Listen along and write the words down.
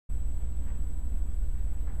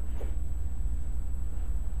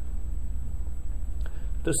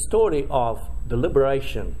The story of the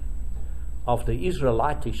liberation of the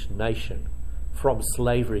Israelitish nation from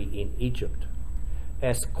slavery in Egypt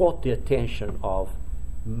has caught the attention of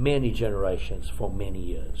many generations for many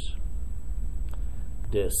years.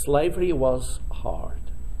 The slavery was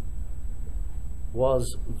hard,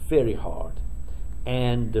 was very hard,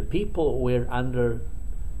 and the people were under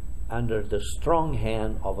the strong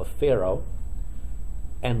hand of a Pharaoh,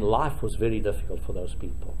 and life was very difficult for those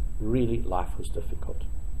people. Really, life was difficult.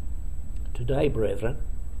 Today, brethren,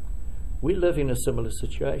 we live in a similar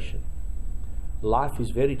situation. Life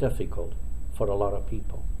is very difficult for a lot of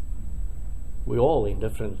people. We're all in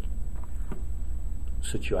different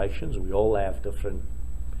situations. We all have different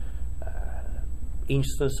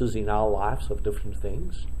instances in our lives of different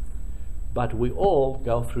things. But we all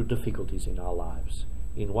go through difficulties in our lives.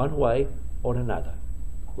 In one way or another,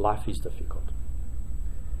 life is difficult.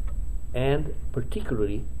 And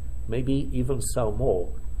particularly, maybe even so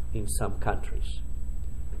more in some countries.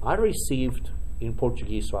 I received in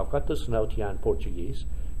Portuguese, so I've got this note here in Portuguese,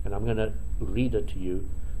 and I'm going to read it to you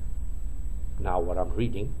now what I'm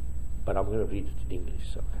reading, but I'm going to read it in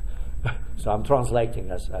English. So I'm translating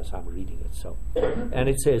as I'm reading it. So, and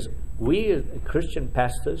it says, we Christian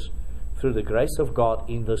pastors, through the grace of God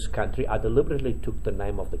in this country, I deliberately took the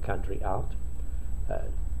name of the country out.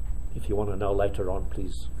 If you want to know later on,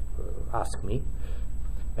 please ask me.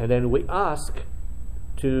 And then we ask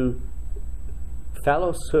to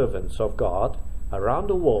fellow servants of God around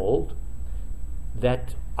the world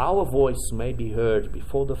that our voice may be heard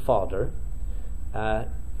before the Father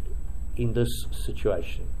in this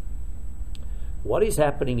situation. What is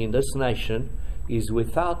happening in this nation is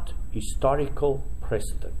without historical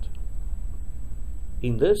precedent.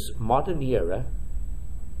 In this modern era,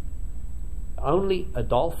 only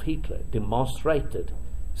Adolf Hitler demonstrated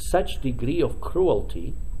such degree of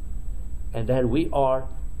cruelty, and that we are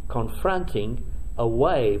confronting a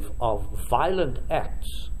wave of violent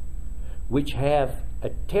acts which have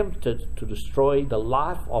attempted to destroy the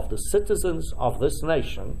life of the citizens of this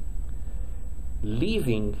nation,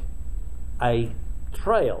 leaving a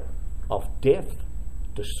trail of death,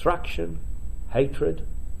 destruction, hatred,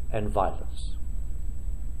 and violence.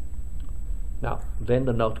 Now, then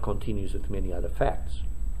the note continues with many other facts.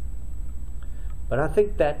 But I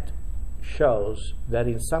think that shows that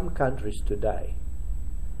in some countries today,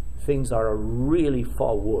 things are really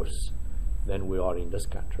far worse than we are in this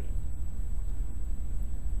country.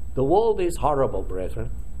 The world is horrible,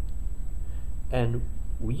 brethren. And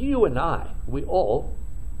you and I, we all,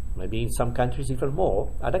 maybe in some countries even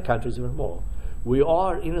more, other countries even more, we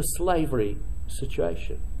are in a slavery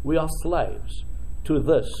situation. We are slaves to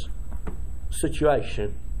this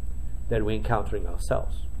situation that we're encountering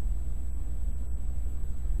ourselves.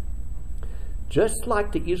 Just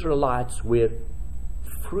like the Israelites were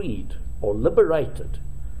freed or liberated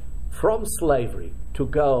from slavery to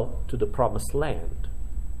go to the promised land,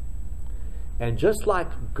 and just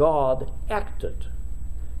like God acted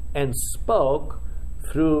and spoke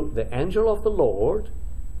through the angel of the Lord,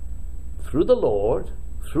 through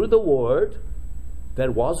the Word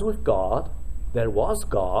that was with God, that was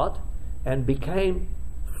God, and became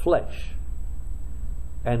flesh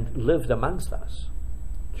and lived amongst us.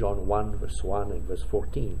 John 1 verse 1 and verse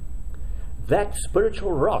 14. That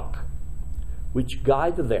spiritual rock which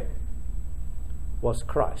guided them was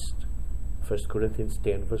Christ. 1 Corinthians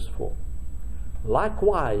 10 verse 4.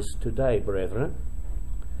 Likewise today, brethren,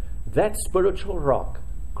 that spiritual rock,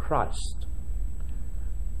 Christ,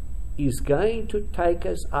 is going to take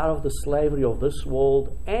us out of the slavery of this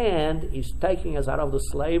world, and is taking us out of the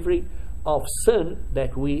slavery of sin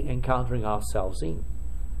that we're encountering ourselves in.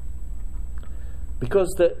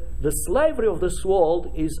 Because the slavery of this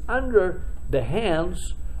world is under the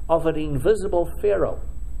hands of an invisible Pharaoh.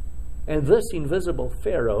 And this invisible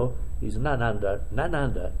Pharaoh is none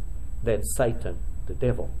other than Satan, the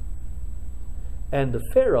devil. And the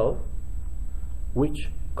Pharaoh, which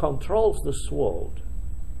controls this world,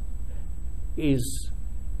 is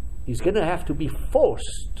going to have to be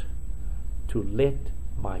forced to let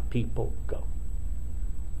my people go.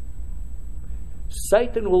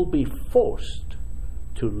 Satan will be forced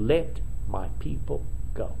to let my people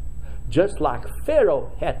go. Just like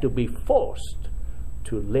Pharaoh had to be forced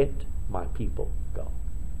to let my people go.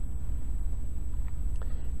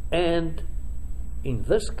 And in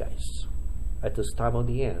this case, at this time of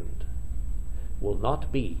the end, will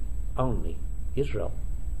not be only Israel,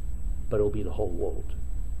 but it will be the whole world.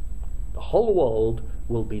 The whole world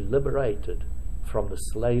will be liberated from the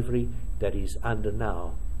slavery that is under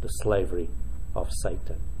now, the slavery of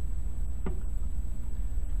Satan.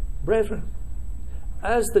 Brethren,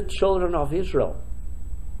 as the children of Israel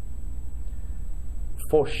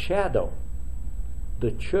foreshadow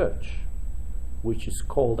the church which is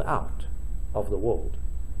called out of the world.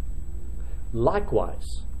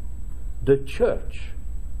 Likewise, the church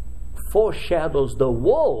foreshadows the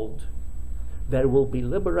world that will be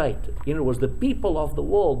liberated. In other words, the people of the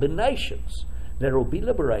world, the nations, that will be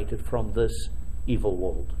liberated from this evil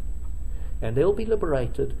world. And they'll be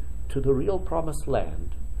liberated to the real promised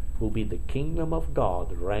land, will be the kingdom of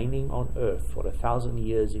God reigning on earth for 1,000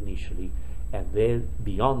 years initially, and then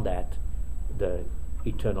beyond that, the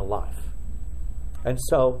eternal life. And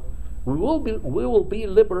so we will be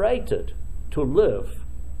liberated to live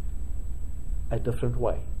a different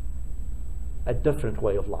way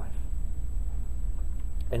of life.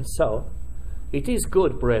 And so it is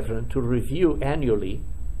good, brethren, to review annually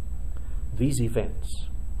these events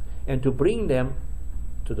and to bring them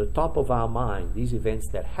to the top of our mind, these events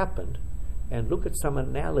that happened, and look at some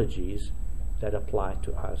analogies that apply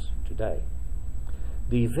to us today.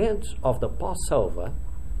 The events of the Passover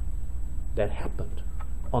that happened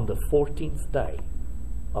on the 14th day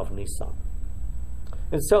of Nisan.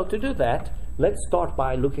 And so to do that, let's start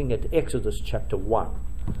by looking at Exodus chapter 1.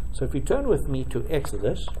 So if you turn with me to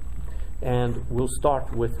Exodus, and we'll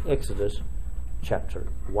start with Exodus chapter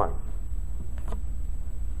 1.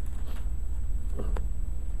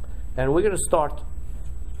 And we're going to start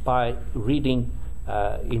by reading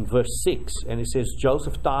in verse 6. And it says,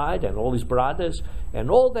 Joseph died, and all his brothers, and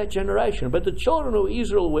all that generation. But the children of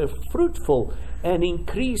Israel were fruitful and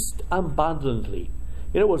increased abundantly.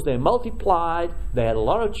 In other words, they multiplied, they had a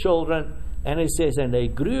lot of children, and it says, and they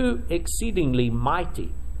grew exceedingly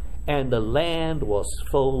mighty, and the land was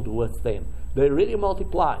filled with them. They really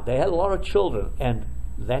multiplied. They had a lot of children, and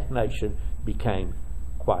that nation became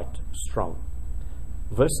quite strong.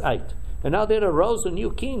 Verse 8, and now there arose a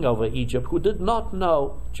new king over Egypt who did not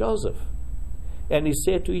know Joseph. And he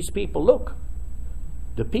said to his people, look,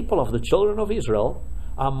 the people of the children of Israel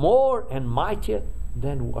are more and mightier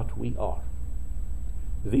than what we are.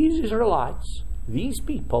 These Israelites, these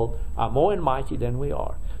people are more and mighty than we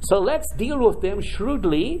are. So let's deal with them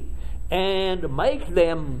shrewdly and make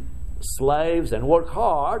them slaves and work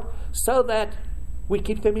hard so that we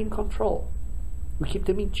keep them in control. We keep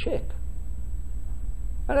them in check.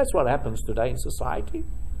 And that's what happens today in society.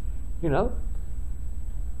 You know,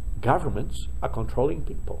 governments are controlling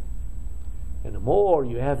people. And the more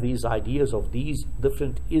you have these ideas of these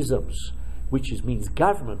different isms, which means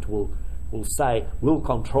government will say, we'll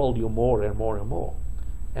control you more and more and more.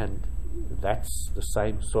 And that's the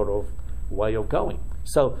same sort of way of going.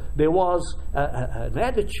 So there was an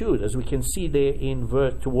attitude, as we can see there in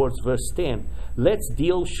towards verse 10. Let's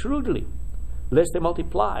deal shrewdly, lest they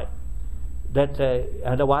multiply. That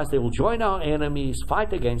otherwise they will join our enemies,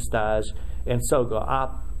 fight against us, and so go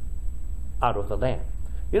up out of the land.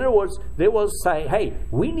 In other words, they will say, hey,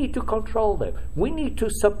 we need to control them. We need to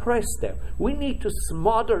suppress them. We need to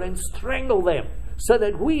smother and strangle them so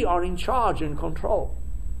that we are in charge and control.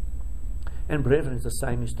 And brethren, the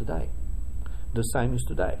same is today. The same is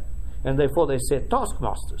today. And therefore they set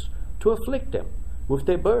taskmasters to afflict them with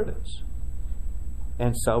their burdens.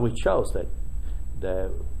 And so we chose that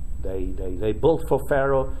they built for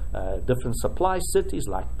Pharaoh different supply cities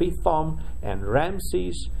like Pithom and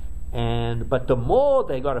Ramses. But the more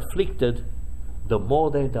they got afflicted, the more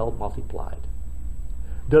they multiplied.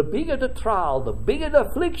 The bigger the trial, the bigger the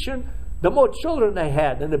affliction, the more children they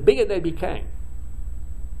had, and the bigger they became.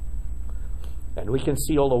 And we can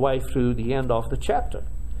see all the way through the end of the chapter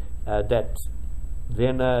that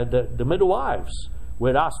then the midwives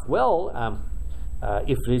were asked, well,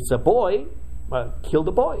 if it's a boy, kill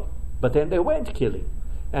the boy. But then they went killing.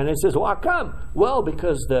 And it says, well, how come? Well,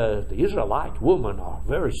 because the Israelite women are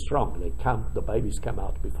very strong. The babies come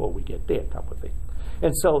out before we get there, type of thing.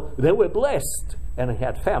 And so they were blessed, and they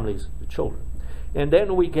had families, the children. And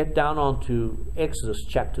then we get down onto Exodus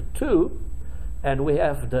chapter 2, and we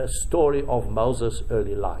have the story of Moses'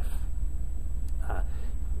 early life.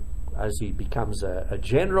 As he becomes a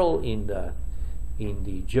general in the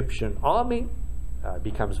Egyptian army,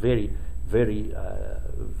 becomes very, very,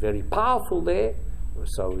 very powerful there.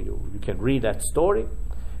 So you can read that story.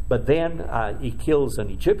 But then he kills an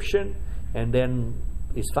Egyptian, and then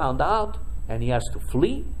is found out, and he has to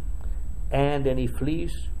flee. And then he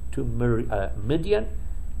flees to Midian,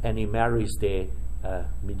 and he marries there a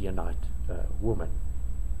Midianite woman.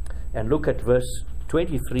 And look at verse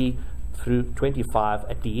 23 through 25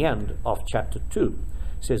 at the end of chapter 2.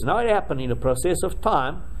 It says, now it happened in the process of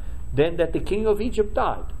time then that the king of Egypt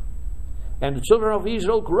died. And the children of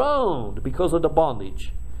Israel groaned because of the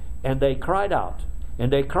bondage. And they cried out.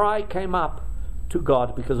 And their cry came up to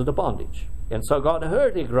God because of the bondage. And so God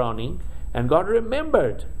heard their groaning, And God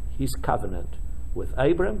remembered his covenant with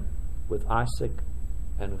Abram, with Isaac,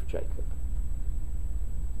 and with Jacob.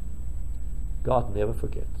 God never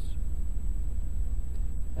forgets.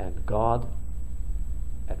 And God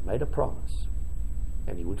had made a promise,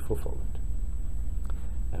 and he would fulfill it.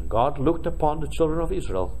 And God looked upon the children of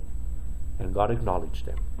Israel, and God acknowledged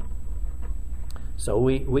them. So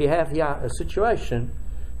we have here a situation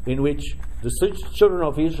in which the children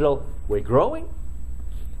of Israel were growing,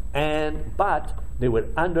 but they were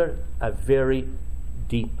under a very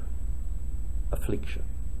deep affliction.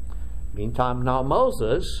 Meantime, now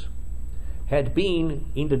Moses had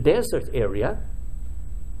been in the desert area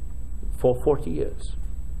for 40 years.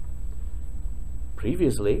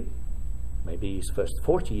 Previously, maybe his first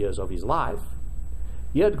 40 years of his life,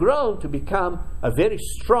 he had grown to become a very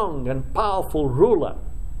strong and powerful ruler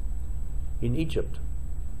in Egypt.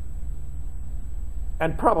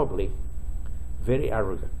 And probably very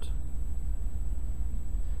arrogant.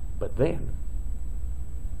 But then,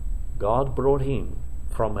 God brought him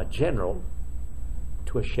from a general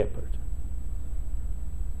to a shepherd.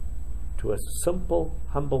 To a simple,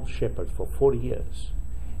 humble shepherd for 40 years.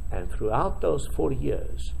 And throughout those 40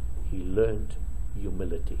 years, he learned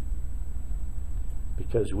humility.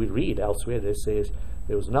 Because we read elsewhere that says,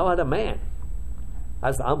 there was no other man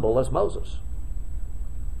as humble as Moses.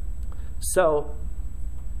 So,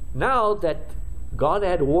 now that God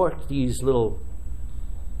had worked these little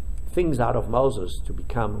things out of Moses to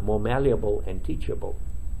become more malleable and teachable,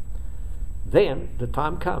 then the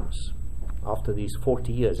time comes after these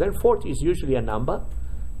 40 years. And 40 is usually a number,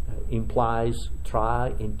 implies try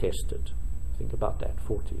and tested. Think about that,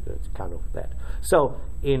 40, that's kind of that. So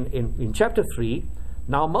in chapter 3,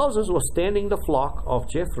 now Moses was tending the flock of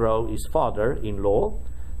Jethro, his father-in-law,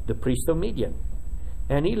 the priest of Midian.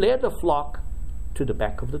 And he led the flock to the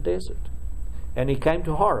back of the desert. And he came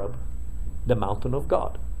to Horeb, the mountain of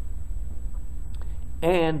God.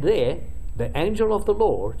 And there, the angel of the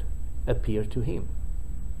Lord appeared to him.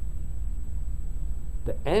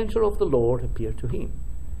 The angel of the Lord appeared to him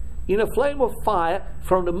in a flame of fire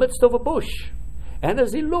from the midst of a bush. And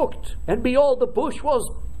as he looked, and behold, the bush was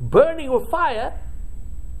burning with fire,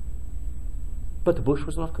 but the bush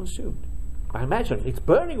was not consumed. I imagine it's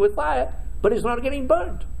burning with fire, but it's not getting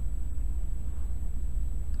burned.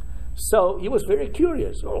 So he was very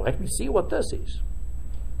curious. Oh, let me see what this is.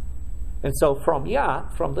 And so from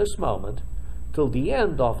this moment till the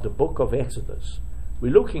end of the book of Exodus,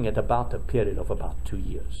 we're looking at about a period of about 2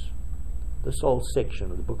 years. This whole section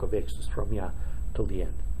of the book of Exodus from here till the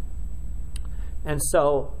end. And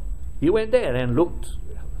so he went there and looked.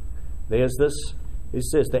 There's this, it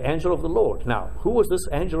says, the angel of the Lord. Now, who was this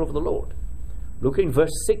angel of the Lord? Look in verse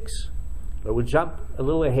 6. So we'll jump a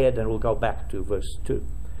little ahead and we'll go back to verse 2.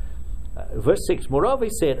 Verse 6, moreover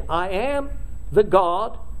he said, I am the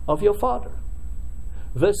God of your father.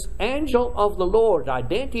 This angel of the Lord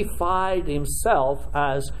identified himself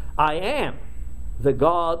as, I am the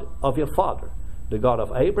God of your father, the God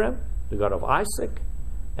of Abraham, the God of Isaac,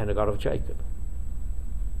 and the God of Jacob.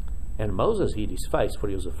 And Moses hid his face, for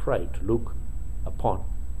he was afraid to look upon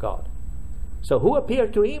God. So who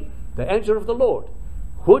appeared to him? The angel of the Lord.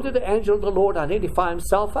 Who did the angel of the Lord identify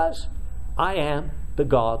himself as? I am the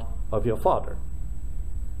God of your father.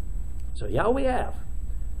 So here we have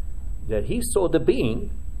that he saw the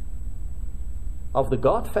being of the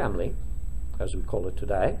God family, as we call it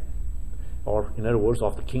today, or in other words,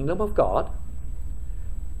 of the kingdom of God,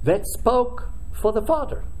 that spoke for the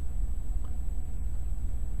Father.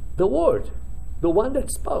 The Word, the one that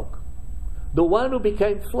spoke, the one who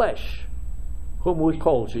became flesh, whom we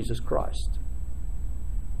call Jesus Christ.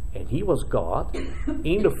 And he was God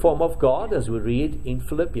in the form of God, as we read in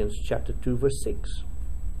Philippians chapter 2 verse 6.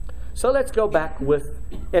 So let's go back with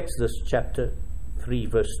Exodus chapter 3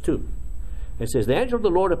 verse 2. It says, the angel of the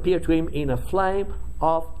Lord appeared to him in a flame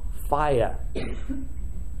of fire. In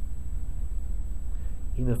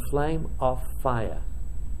a flame of fire.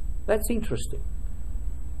 That's interesting.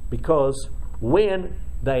 Because when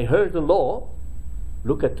they heard the law,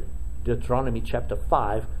 look at Deuteronomy chapter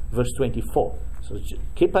 5 verse 24. So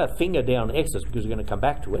keep a finger there on Exodus because we're going to come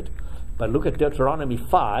back to it. But look at Deuteronomy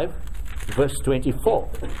 5 verse 24.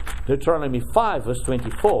 Deuteronomy 5 verse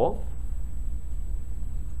 24.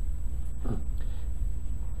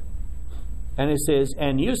 And it says,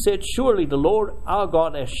 and you said, surely the Lord our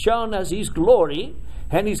God has shown us his glory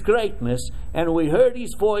and his greatness, and we heard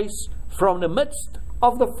his voice from the midst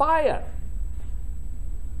of the fire.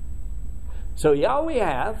 So here we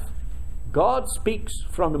have God speaks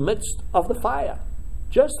from the midst of the fire,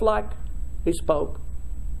 just like he spoke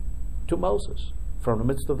to Moses from the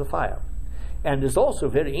midst of the fire. And it's also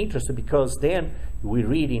very interesting because then we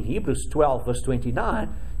read in Hebrews 12 verse 29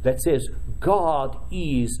 that says, God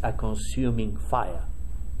is a consuming fire.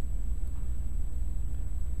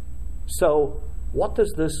 So what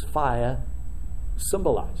does this fire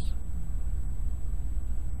symbolize?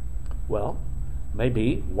 Well,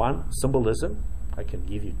 maybe one symbolism, I can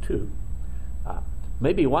give you two.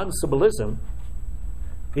 Maybe one symbolism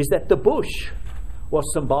is that the bush was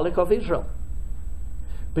symbolic of Israel.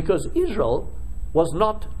 Because Israel was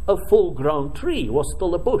not a full-grown tree, it was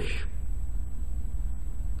still a bush.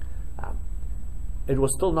 It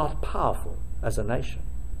was still not powerful as a nation.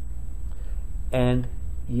 And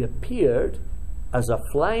he appeared as a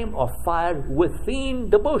flame of fire within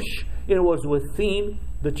the bush. It was within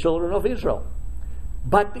the children of Israel.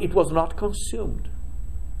 But it was not consumed.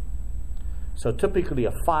 So typically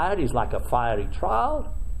a fire is like a fiery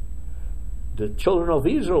trial. The children of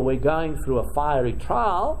Israel were going through a fiery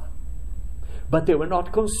trial, but they were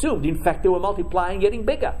not consumed. In fact, they were multiplying, getting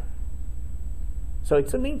bigger. So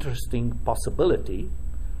it's an interesting possibility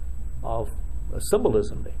of a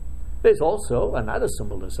symbolism there. There's also another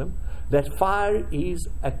symbolism that fire is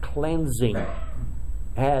a cleansing,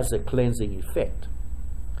 has a cleansing effect.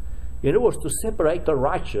 It was to separate the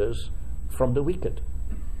righteous from the wicked.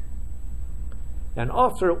 And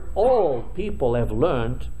after all people have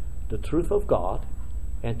learned the truth of God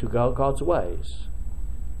and to go God's ways,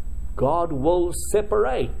 God will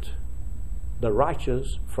separate the righteous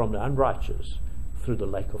from the unrighteous through the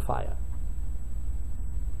lake of fire.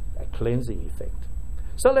 A cleansing effect.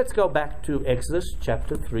 So let's go back to Exodus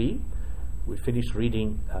chapter 3. We finished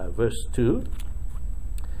reading verse 2.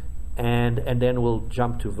 And then we'll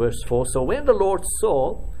jump to verse 4. So when the Lord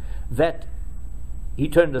saw that, he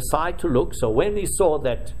turned aside to look. So when he saw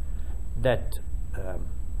that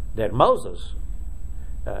Moses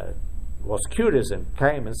was curious and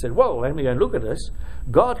came and said, "Whoa, let me go and look at this,"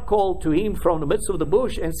 God called to him from the midst of the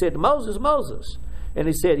bush and said, "Moses, Moses." And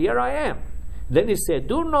he said, "Here I am." Then he said,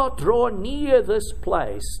 "Do not draw near this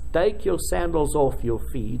place. Take your sandals off your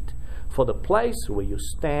feet, for the place where you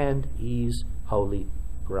stand is holy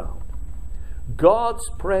ground." God's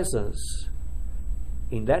presence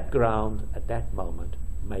in that ground at that moment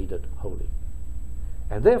made it holy.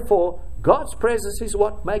 And therefore, God's presence is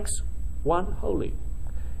what makes one holy.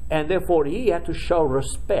 And therefore, he had to show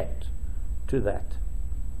respect to that.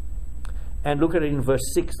 And look at it in verse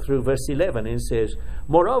 6 through verse 11. It says,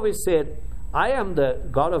 "Moreover, he said, I am the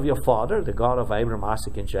God of your father, the God of Abraham,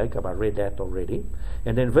 Isaac, and Jacob." I read that already.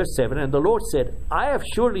 And then verse 7, "And the Lord said, I have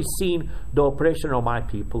surely seen the oppression of my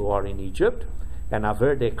people who are in Egypt, and I've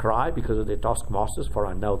heard their cry because of their taskmasters, for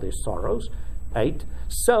I know their sorrows." 8,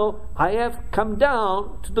 "So I have come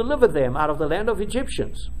down to deliver them out of the land of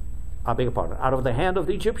Egyptians." I beg your pardon, out of the hand of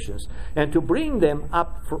the Egyptians, "and to bring them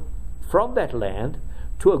up from that land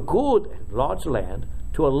to a good and large land,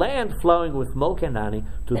 to a land flowing with milk and honey,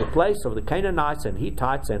 to the place of the Canaanites and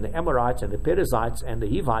Hittites and the Amorites and the Perizzites and the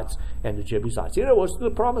Hivites and the Jebusites." Here it was, to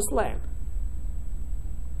the promised land.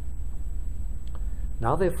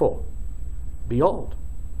 "Now therefore, behold,"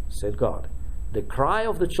 said God, "the cry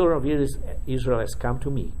of the children of Israel has come to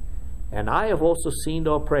me, and I have also seen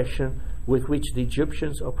the oppression with which the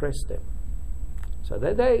Egyptians oppressed them." So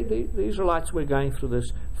the Israelites were going through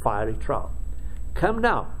this fiery trial. "Come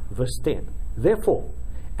now," verse 10, "therefore,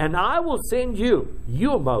 and I will send you,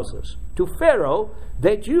 Moses, to Pharaoh,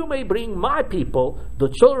 that you may bring my people, the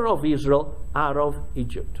children of Israel, out of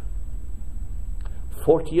Egypt."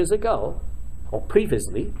 40 years ago, or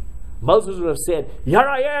previously, Moses would have said, "Here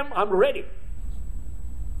I am, I'm ready."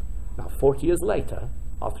 Now 40 years later,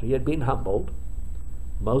 after he had been humbled,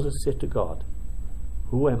 Moses said to God,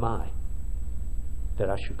 "Who am I that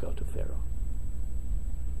I should go to Pharaoh?"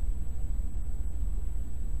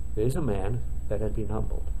 There's a man that had been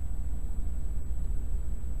humbled.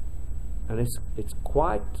 And it's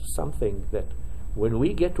quite something that when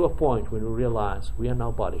we get to a point when we realize we are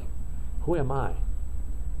nobody, who am I?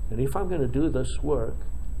 And if I'm going to do this work,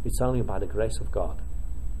 it's only by the grace of God.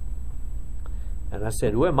 And I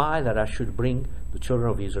said, "Who am I that I should bring the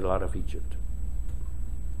children of Israel out of Egypt?"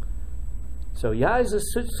 So here is the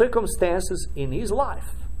circumstances in his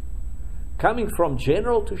life, coming from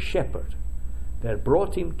general to shepherd, that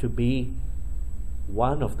brought him to be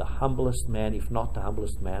one of the humblest men, if not the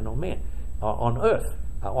humblest man on earth.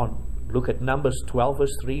 Look at Numbers 12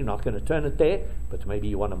 verse 3. You're not going to turn it there, but maybe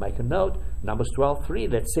you want to make a note. Numbers 12:3,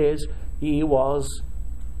 that says he was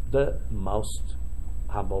the most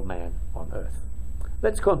humble man on earth.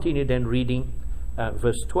 Let's continue then reading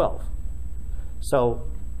verse 12. So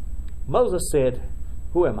Moses said,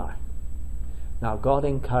 "Who am I?" Now God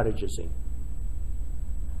encourages him.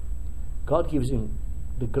 God gives him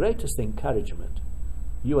the greatest encouragement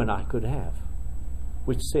you and I could have,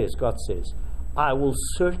 which says, God says, I will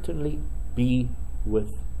certainly be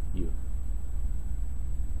with you.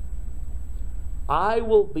 I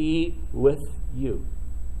will be with you.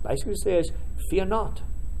 Basically says, fear not,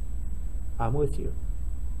 I'm with you.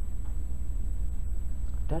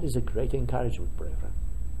 That is a great encouragement, brethren.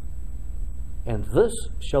 And this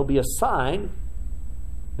shall be a sign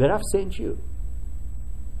that I've sent you.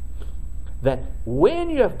 That when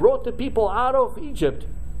you have brought the people out of Egypt,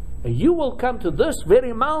 you will come to this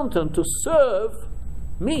very mountain to serve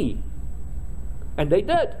me. And they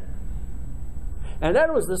did. And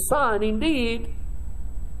that was the sign indeed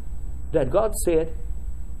that God said,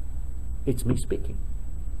 it's me speaking.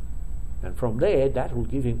 And from there, that will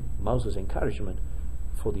give him Moses encouragement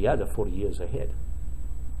for the other 40 years ahead.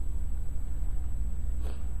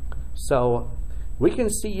 So we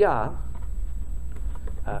can see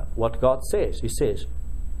what God says. He says,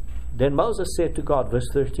 then Moses said to God, verse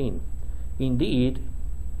 13, indeed,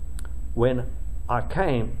 when I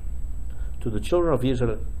came to the children of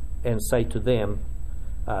Israel and say to them,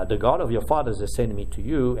 the God of your fathers has sent me to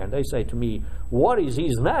you, and they say to me, what is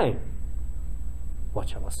his name? What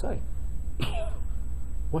shall I say?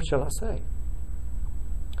 What shall I say?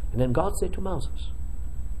 And then God said to Moses,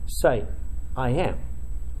 say, I am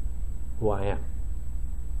who I am.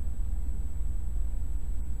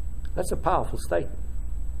 That's a powerful statement.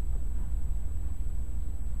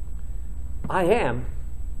 I am,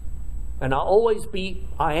 and I'll always be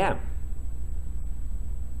I am.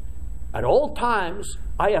 At all times,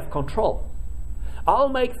 I have control. I'll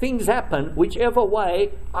make things happen whichever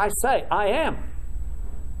way I say I am.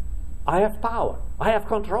 I have power. I have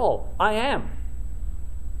control. I am.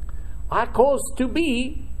 I cause to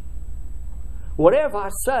be whatever I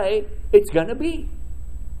say it's going to be.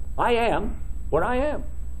 I am what I am.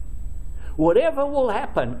 Whatever will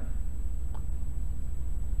happen,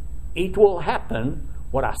 it will happen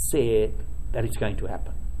what I said that it's going to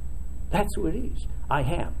happen. That's who it is. I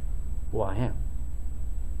am who I am.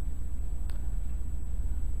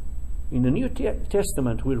 In the New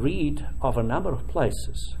Testament, we read of a number of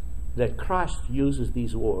places that Christ uses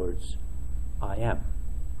these words, I am.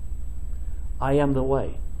 I am the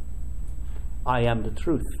way. I am the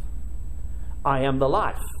truth. I am the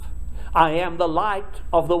life. I am the light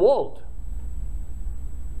of the world.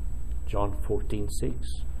 John 14:6,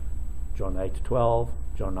 John 8:12,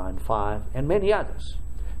 John 9:5, and many others.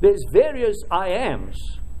 There's various I ams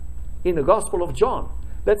in the Gospel of John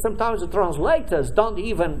that sometimes the translators don't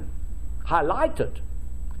even highlight it.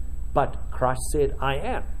 But Christ said, I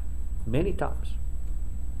am, many times.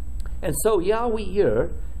 And so here we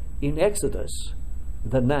hear in Exodus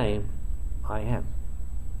the name I am.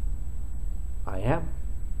 I am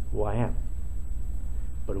who I am.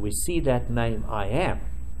 But we see that name I am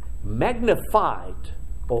magnified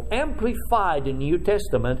or amplified in the New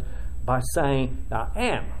Testament by saying, I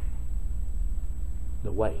am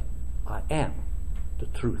the way. I am the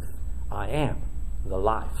truth. I am the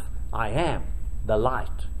life. I am the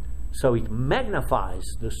light. So it magnifies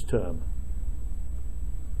this term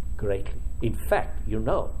greatly. In fact, you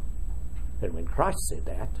know that when Christ said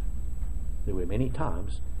that, there were many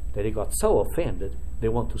times that he got so offended they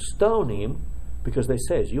want to stone him because they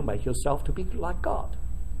says, you make yourself to be like God.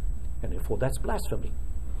 And therefore that's blasphemy.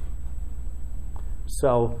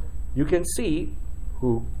 So you can see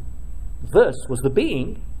who this was, the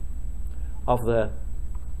being of the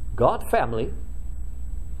God family,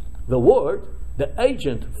 the Word, the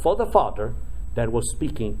agent for the Father that was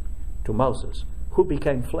speaking to Moses, who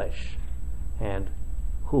became flesh and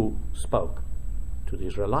who spoke to the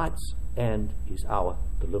Israelites and is our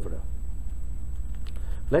deliverer.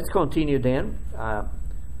 Let's continue then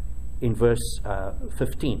in verse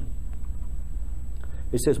 15.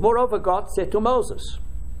 It says, moreover, God said to Moses,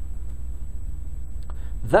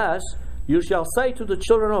 thus you shall say to the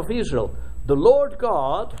children of Israel, the Lord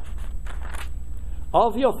God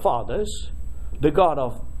of your fathers, the God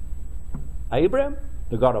of Abraham,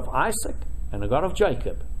 the God of Isaac, and the God of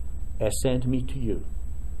Jacob, has sent me to you.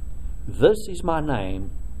 This is my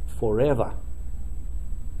name forever.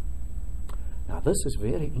 Now this is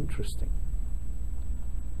very interesting.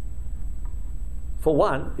 For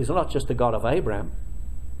one, it's not just the God of Abraham,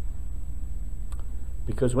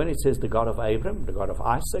 because when it says the God of Abraham, the God of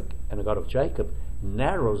Isaac, and the God of Jacob,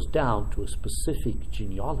 narrows down to a specific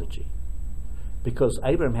genealogy. Because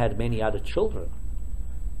Abraham had many other children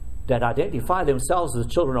that identify themselves as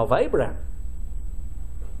the children of Abraham,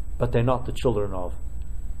 but they're not the children of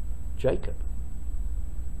Jacob.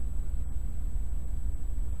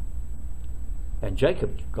 And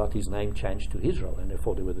Jacob got his name changed to Israel, and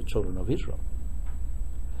therefore they were the children of Israel.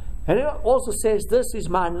 And it also says, this is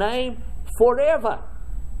my name forever.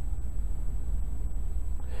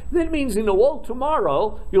 That means in the world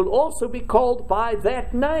tomorrow, you'll also be called by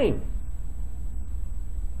that name.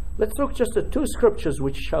 Let's look just at two scriptures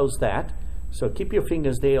which shows that. So keep your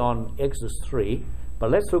fingers there on Exodus 3.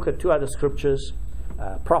 But let's look at two other scriptures,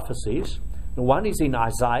 prophecies. The one is in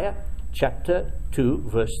Isaiah chapter 2,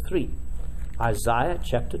 verse 3. Isaiah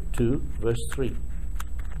chapter 2, verse 3.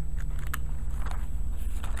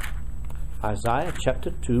 Isaiah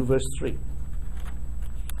chapter 2, verse 3.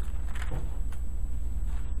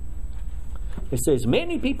 It says,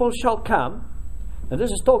 many people shall come, and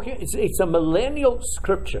this is talking, it's a millennial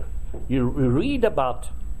scripture. You read about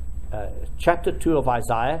chapter 2 of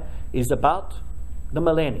Isaiah is about the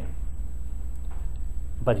millennium.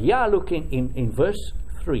 But here looking in verse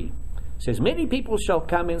 3, it says, many people shall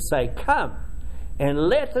come and say, come, and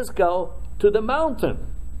let us go to the mountain.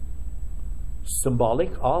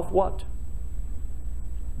 Symbolic of what?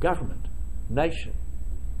 Government, nation.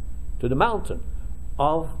 To the mountain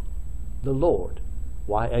of the Lord.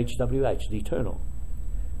 YHWH, the eternal.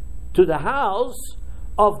 To the house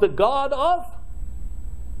of the God of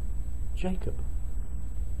Jacob.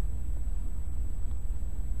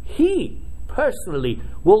 He personally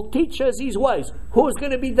will teach us his ways. Who's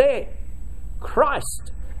going to be there?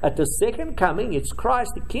 Christ. At the second coming, it's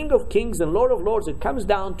Christ, the King of Kings and Lord of Lords, that comes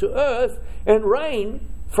down to earth and reign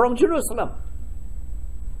from Jerusalem.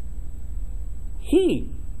 He,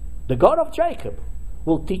 the God of Jacob,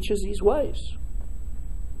 will teach us his ways,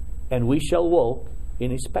 and we shall walk in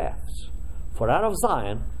his paths. For out of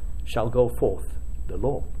Zion shall go forth the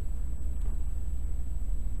law.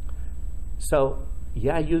 So,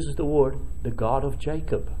 Yah uses the word, the God of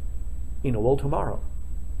Jacob, in the world tomorrow.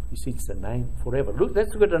 You see, it's a name forever. Look,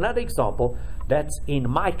 let's look at another example. That's in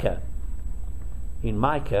Micah. In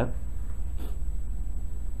Micah,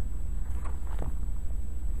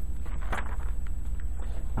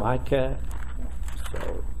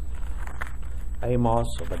 so Amos,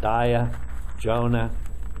 Obadiah, Jonah,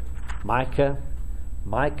 Micah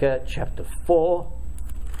chapter 4,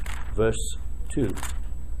 verse 2.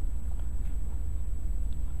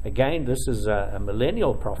 Again, this is a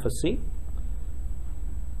millennial prophecy.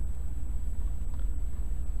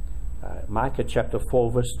 Micah chapter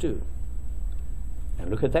 4, verse 2. And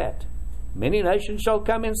look at that. Many nations shall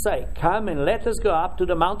come and say, come and let us go up to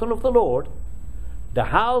the mountain of the Lord, the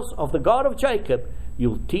house of the God of Jacob.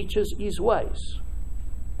 You'll teach us his ways.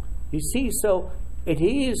 You see, so it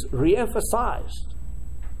is re-emphasized.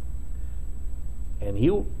 And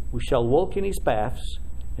we shall walk in his paths,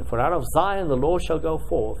 and for out of Zion the Lord shall go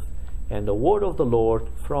forth, and the word of the Lord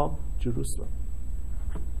from Jerusalem.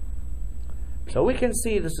 So we can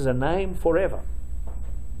see this is a name forever.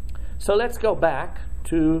 So let's go back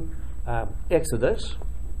to Exodus.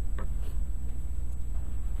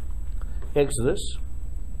 Exodus,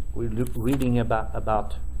 we're reading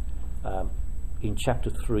about in chapter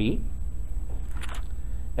 3,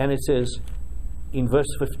 and it says in verse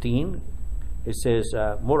 15, it says,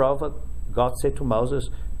 moreover, God said to Moses,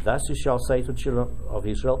 thus you shall say to the children of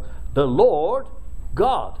Israel, the Lord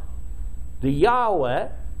God, the Yahweh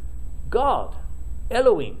God,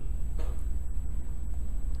 Elohim.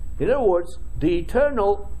 In other words, the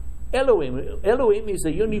eternal Elohim. Elohim is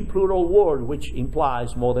a uniplural word which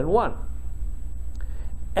implies more than one.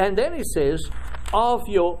 And then it says, of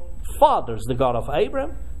your fathers, the God of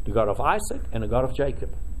Abraham, the God of Isaac, and the God of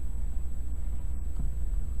Jacob.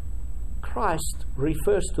 Christ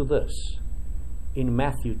refers to this in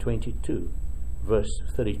Matthew 22, verse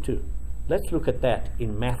 32. Let's look at that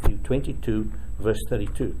in Matthew 22, verse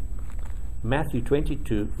 32. Matthew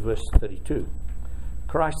 22, verse 32.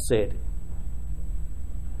 Christ said,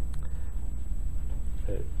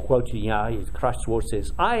 quoting Christ's word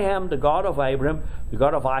says, I am the God of Abraham, the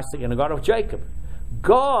God of Isaac, and the God of Jacob.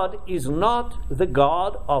 God is not the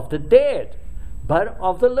God of the dead, but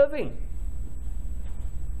of the living.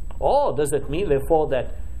 Oh, does it mean therefore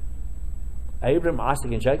that Abraham,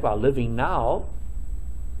 Isaac, and Jacob are living now?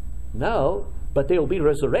 No, but they will be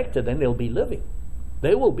resurrected and they'll be living.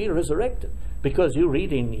 They will be resurrected. Because you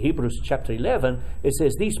read in Hebrews chapter 11, it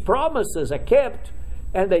says these promises are kept,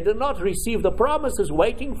 and they do not receive the promises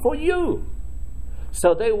waiting for you.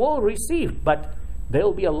 So they will receive, but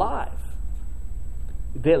they'll be alive.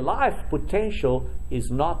 Their life potential is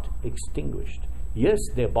not extinguished. Yes,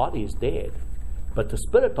 their body is dead, but the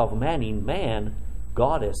spirit of man in man,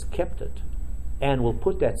 God has kept it, and will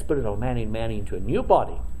put that spirit of man in man into a new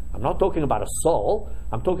body. I'm not talking about a soul.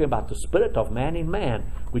 I'm talking about the spirit of man in man,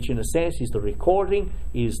 which in a sense is the recording,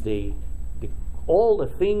 is the all the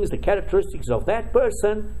things, the characteristics of that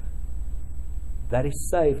person that is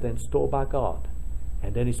saved and stored by God.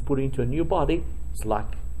 And then it's put into a new body. It's like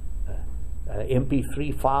an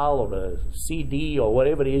MP3 file or a CD or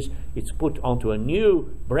whatever it is. It's put onto a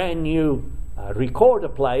new, brand new recorder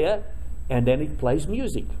player, and then it plays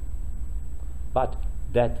music. But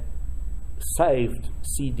that saved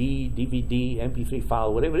CD, DVD, MP3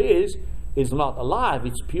 file, whatever it is not alive.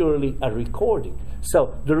 It's purely a recording.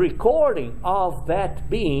 So the recording of that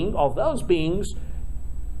being, of those beings,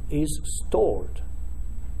 is stored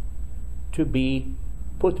to be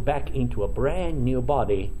put back into a brand new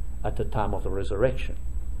body at the time of the resurrection.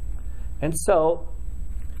 And so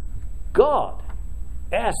God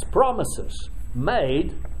has promises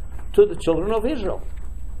made to the children of Israel.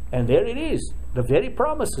 And there it is, the very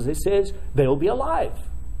promises. It says they will be alive.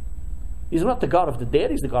 He's not the God of the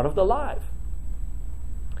dead, He's the God of the alive.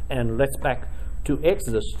 And let's back to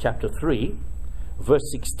Exodus chapter 3,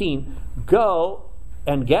 verse 16. Go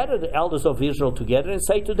and gather the elders of Israel together and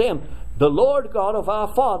say to them, the Lord God of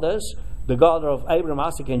our fathers, the God of Abraham,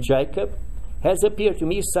 Isaac, and Jacob, has appeared to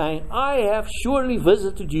me, saying, I have surely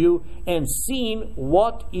visited you and seen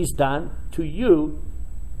what is done to you.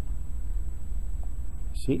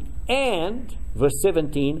 See? And, verse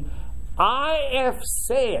 17, I have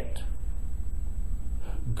said,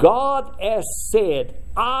 God has said,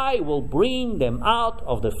 I will bring them out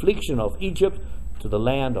of the affliction of Egypt to the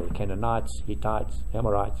land of Canaanites, Hittites,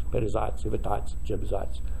 Amorites, Perizzites, Hivitites,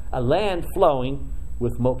 Jebusites, a land flowing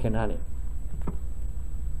with milk and honey.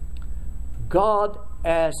 God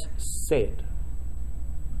has said.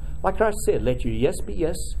 Like Christ said, let your yes be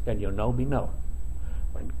yes and your no be no.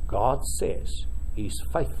 When God says, He's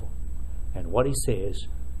faithful. And what He says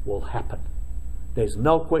will happen. There's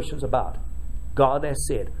no questions about it. God has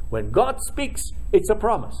said. When God speaks, it's a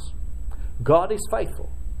promise. God is faithful.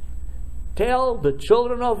 Tell the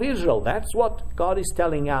children of Israel. That's what God is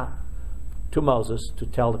telling to Moses to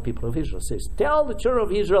tell the people of Israel. It says, tell the children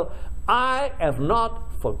of Israel, I have not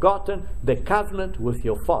forgotten the covenant with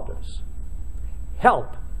your fathers.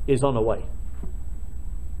 Help is on the way.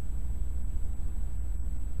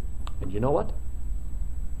 And you know what?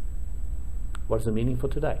 What is the meaning for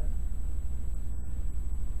today?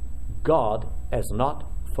 God has not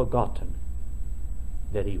forgotten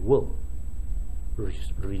that He will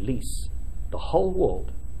release the whole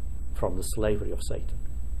world from the slavery of Satan.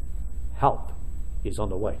 Help is on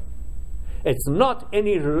the way. It's not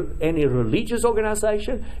any religious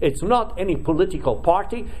organization. It's not any political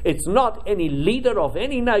party. It's not any leader of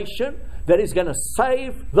any nation that is going to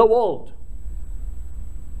save the world.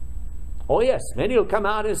 Oh yes, many will come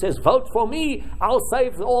out and says, vote for me, I'll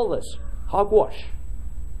save all this. Hogwash.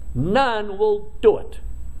 None will do it.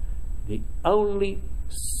 The only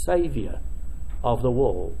Savior of the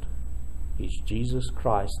world is Jesus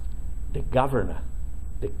Christ, the governor,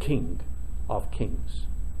 the King of kings,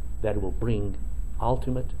 that will bring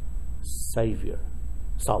ultimate Savior,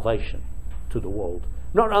 salvation to the world.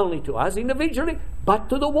 Not only to us individually, but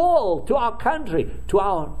to the world, to our country, to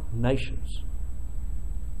our nations.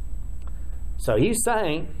 So He's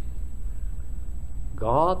saying,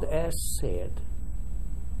 God has said,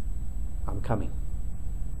 I'm coming.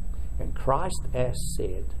 And Christ has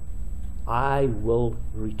said, I will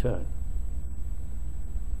return.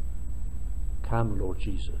 Come, Lord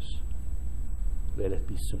Jesus. Let it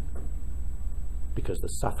be soon. Because the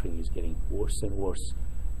suffering is getting worse and worse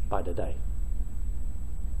by the day.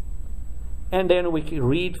 And then we can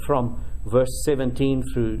read from verse 17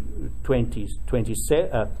 through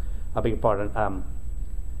 27.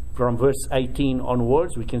 From verse 18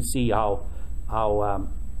 onwards, we can see how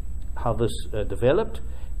this developed.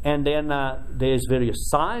 And then there's various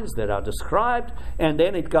signs that are described, and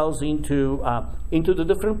then it goes into the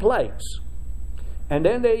different plagues. And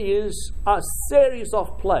then there is a series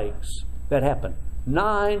of plagues that happen.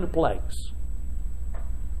 9 plagues.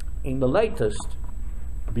 In the latest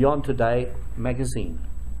Beyond Today magazine,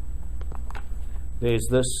 there's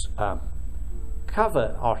this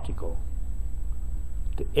cover article,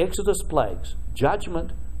 The Exodus Plagues,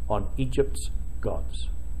 Judgment on Egypt's Gods.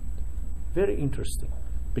 Very interesting,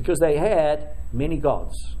 because they had many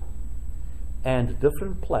gods. And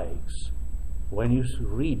different plagues, when you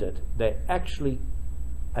read it, they actually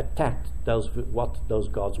attacked what those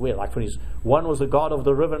gods were. Like, for instance, one was the god of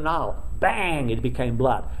the river Nile. Bang, it became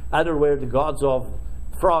blood. Other were the gods of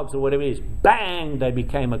frogs or whatever it is. Bang, they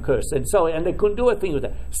became a curse. And they couldn't do a thing with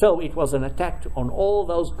that. So it was an attack on all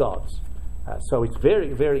those gods. So it's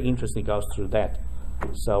very, very interesting. It goes through that.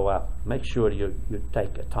 So make sure you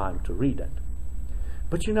take a time to read it.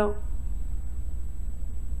 But you know,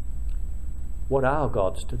 what are our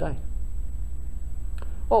gods today?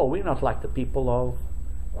 Oh, we're not like the people of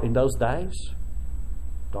in those days,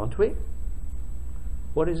 don't we?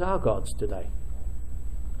 What is our gods today?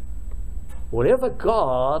 Whatever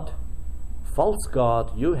God, false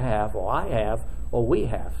god you have, or I have, or we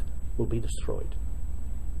have, will be destroyed.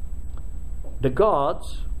 The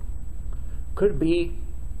gods could be,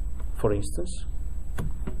 for instance,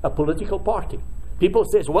 a political party. People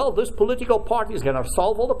say, well, this political party is going to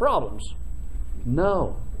solve all the problems.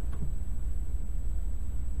 No.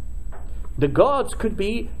 The gods could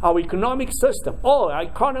be our economic system. Oh, our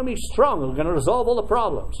economy is strong. We're going to resolve all the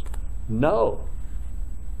problems. No.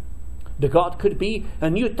 The god could be a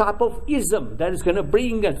new type of ism that is going to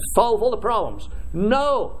bring and solve all the problems.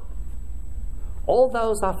 No. All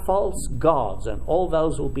those are false gods, and all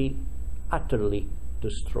those will be utterly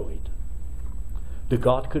destroyed. The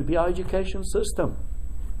god could be our education system.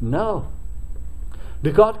 No.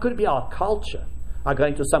 The god could be our culture. I go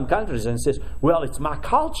into some countries and says, well, it's my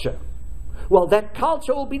culture. Well, that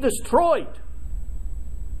culture will be destroyed.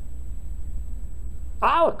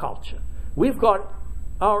 Our culture. We've got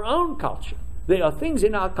our own culture. There are things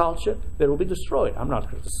in our culture that will be destroyed. I'm not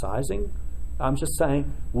criticizing. I'm just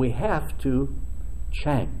saying we have to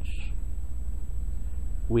change.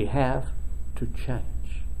 We have to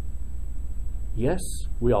change. Yes,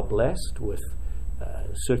 we are blessed with a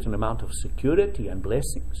certain amount of security and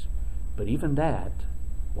blessings, but even that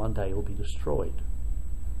one day will be destroyed.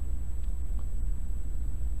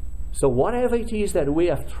 So whatever it is that we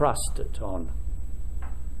have trusted on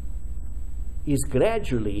is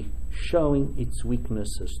gradually showing its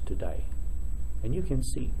weaknesses today. And you can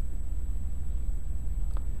see.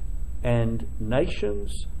 And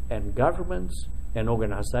nations and governments and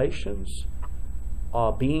organizations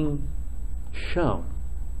are being shown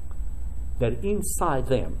that inside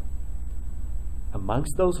them,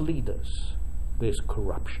 amongst those leaders, there's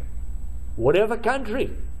corruption. Whatever country.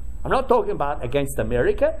 I'm not talking about against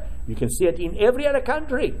America. You can see it in every other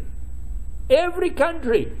country. Every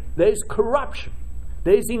country, there's corruption.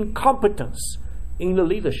 There's incompetence in the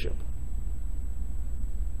leadership.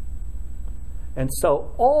 And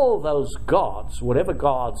so all those gods, whatever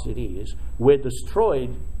gods it is, were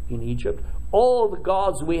destroyed in Egypt. All the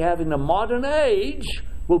gods we have in the modern age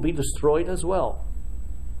will be destroyed as well.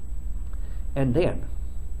 And then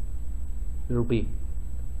there will be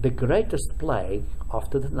the greatest plague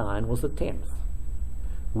after the 9 was the 10th,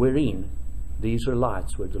 wherein the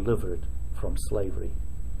Israelites were delivered from slavery.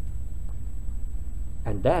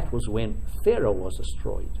 And that was when Pharaoh was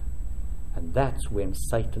destroyed. And that's when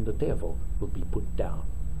Satan, the devil, will be put down.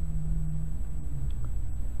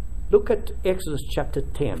 Look at Exodus chapter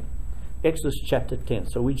 10. Exodus chapter 10.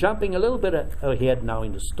 So we're jumping a little bit ahead now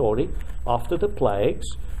in the story after the plagues.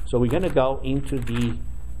 So we're going to go into the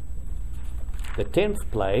 10th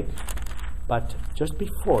plague. But just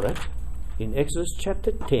before it, in Exodus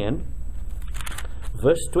chapter 10,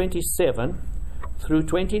 verse 27 through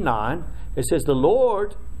 29, it says, the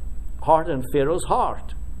Lord hardened Pharaoh's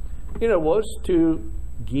heart. It was to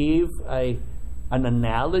give an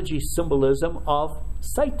analogy, symbolism of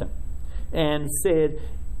Satan. And said,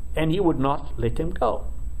 and he would not let him go.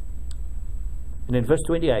 And in verse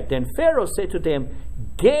 28, then Pharaoh said to them,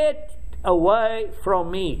 get away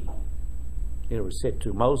from me. It was said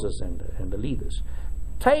to Moses and the leaders,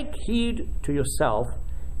 take heed to yourself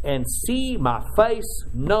and see my face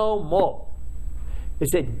no more. He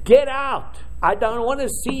said, get out. I don't want to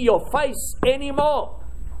see your face anymore.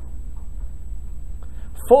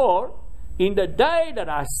 For in the day that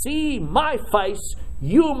I see my face,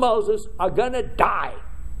 you, Moses, are going to die.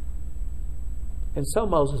 And so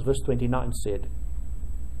Moses, verse 29, said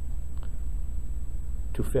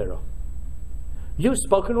to Pharaoh, you've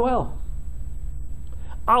spoken well.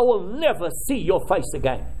 I will never see your face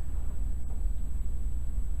again.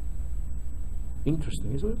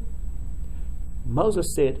 Interesting, isn't it?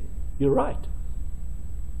 Moses said, you're right.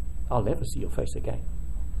 I'll never see your face again.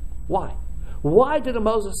 Why? Why did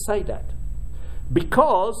Moses say that?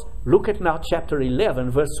 Because, look at now chapter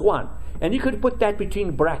 11, verse 1. And you could put that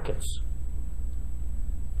between brackets.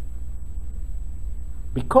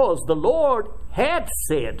 Because the Lord had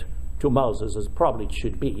said to Moses, as probably it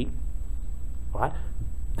should be, right?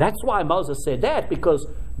 That's why Moses said that, because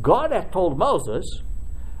God had told Moses,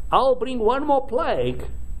 I'll bring one more plague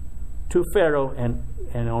to Pharaoh and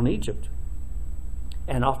on Egypt.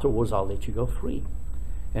 And afterwards I'll let you go free.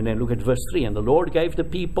 And then look at verse 3. And the Lord gave the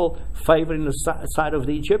people favor in the sight of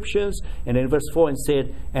the Egyptians. And then verse 4 and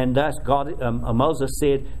said, and thus Moses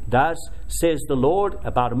said, thus says the Lord,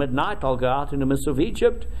 about midnight I'll go out in the midst of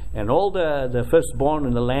Egypt, and all the firstborn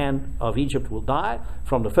in the land of Egypt will die,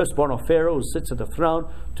 from the firstborn of Pharaoh who sits at the throne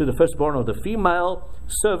to the firstborn of the female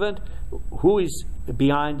servant who is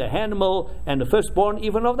behind the animal, and the firstborn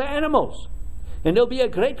even of the animals. And there'll be a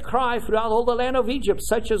great cry throughout all the land of Egypt,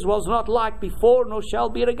 such as was not like before, nor shall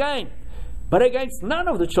be it again. But against none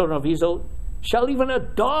of the children of Israel shall even a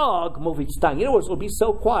dog move its tongue. In other words, it'll be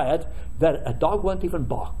so quiet that a dog won't even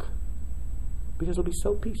bark, because it'll be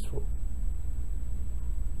so peaceful.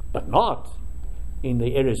 But not in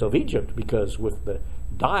the areas of Egypt, because with the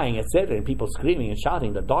dying, etc., and people screaming and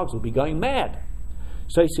shouting, the dogs will be going mad.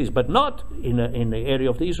 So he says, but not in the area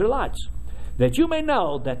of the Israelites. That you may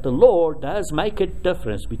know that the Lord does make a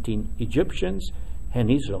difference between Egyptians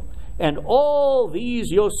and Israel. And all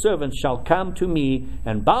these your servants shall come to me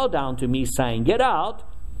and bow down to me, saying, get out,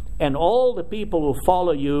 and all the people will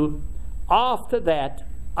follow you. After that,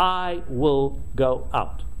 I will go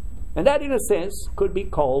out. And that, in a sense, could be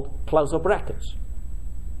called close of brackets.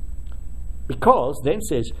 Because then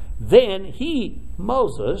says, then he,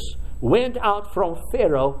 Moses, went out from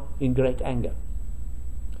Pharaoh in great anger.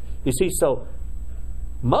 You see, so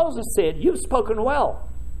Moses said, you've spoken well.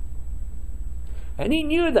 And he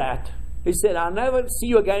knew that. He said, I'll never see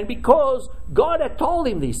you again, because God had told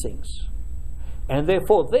him these things. And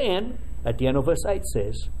therefore then, at the end of verse 8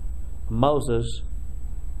 says, Moses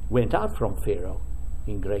went out from Pharaoh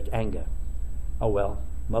in great anger. Oh well,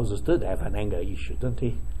 Moses did have an anger issue, didn't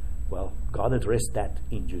he? Well, God addressed that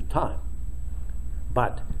in due time.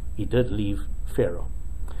 But he did leave Pharaoh.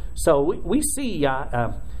 So we see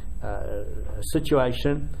a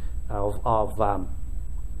situation of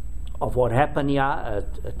what happened here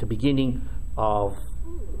at the beginning of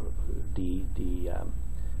the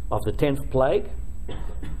 10th plague,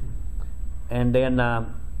 and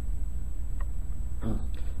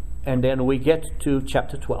then we get to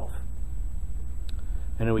chapter 12.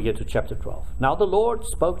 And then we get to chapter 12. Now the Lord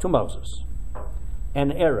spoke to Moses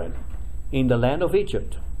and Aaron in the land of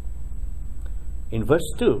Egypt. In verse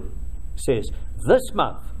 2 it says, this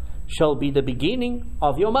month shall be the beginning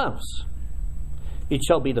of your months. It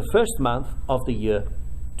shall be the first month of the year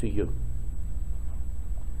to you.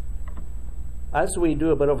 As we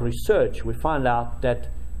do a bit of research, we find out that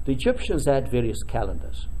the Egyptians had various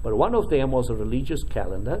calendars, but one of them was a religious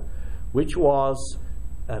calendar, which was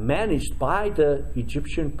managed by the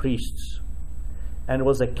Egyptian priests. And it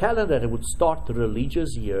was a calendar that would start the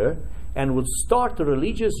religious year, and would start the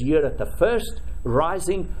religious year at the first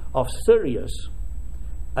rising of Sirius,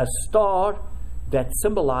 a star that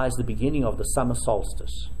symbolized the beginning of the summer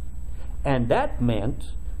solstice. And that meant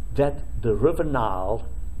that the river Nile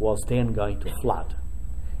was then going to flood.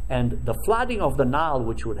 And the flooding of the Nile,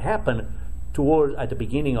 which would happen at the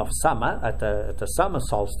beginning of summer, at the summer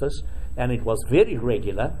solstice, and it was very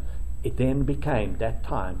regular, it then became that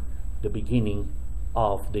time the beginning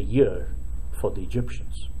of the year for the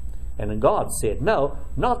Egyptians. And then God said, no,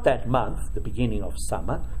 not that month, the beginning of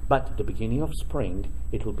summer, but the beginning of spring,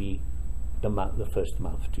 it will be the first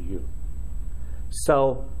month to you.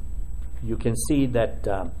 So you can see that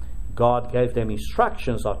God gave them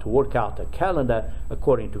instructions how to work out a calendar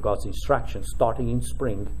according to God's instructions, starting in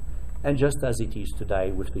spring, and just as it is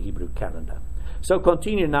today with the Hebrew calendar. So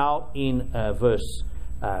continue now in verse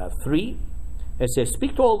 3. It says,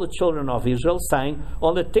 speak to all the children of Israel, saying,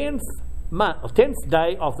 on the 10th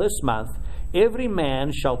day of this month, every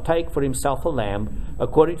man shall take for himself a lamb,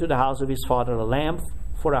 according to the house of his father, a lamb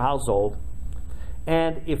for a household.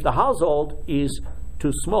 And if the household is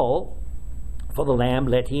too small for the lamb,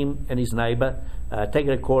 let him and his neighbor take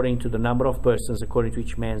it according to the number of persons, according to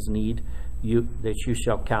each man's need, that you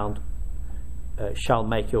shall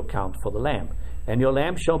make your count for the lamb. And your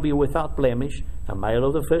lamb shall be without blemish, a male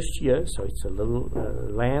of the first year, so it's a little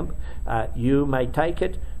lamb. You may take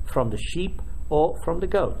it from the sheep or from the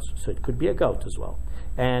goats, so it could be a goat as well.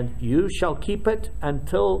 And you shall keep it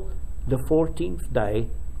until the 14th day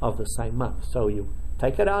of the same month. So you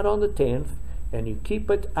take it out on the 10th, and you keep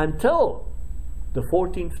it until the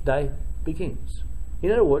 14th day begins.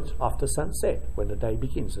 In other words, after sunset, when the day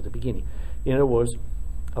begins at the beginning. In other words,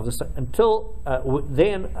 until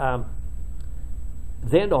then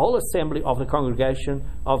the whole assembly of the congregation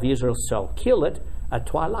of Israel shall kill it at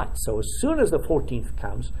twilight. So as soon as the 14th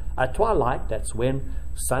comes, at twilight, that's when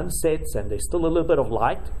sun sets and there's still a little bit of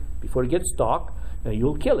light before it gets dark, and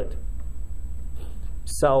you'll kill it.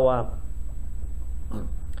 So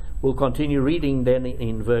we'll continue reading then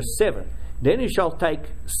in verse 7. Then you shall take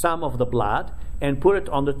some of the blood and put it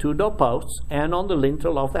on the 2 doorposts and on the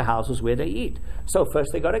lintel of the houses where they eat. So first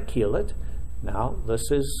they got to kill it. Now,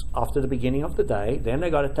 this is after the beginning of the day. Then they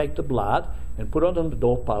got to take the blood and put it on the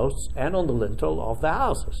doorposts and on the lintel of the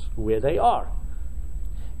houses where they are.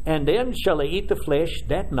 And then shall they eat the flesh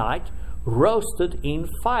that night, roasted in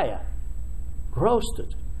fire.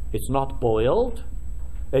 Roasted. It's not boiled.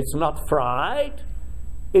 It's not fried.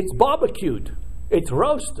 It's barbecued. It's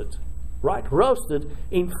roasted. Right? Roasted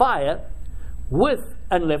in fire with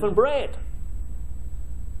unleavened bread.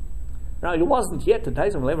 Now, it wasn't yet the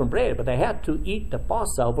days of unleavened bread, but they had to eat the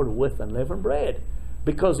Passover with unleavened bread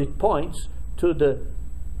because it points to the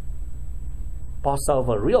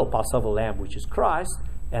Passover, real Passover lamb, which is Christ,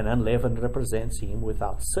 and unleavened represents him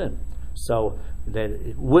without sin. So,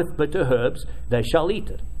 with bitter herbs, they shall eat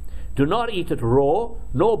it. Do not eat it raw,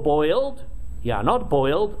 nor boiled, not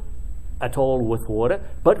boiled at all with water,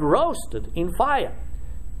 but roasted in fire.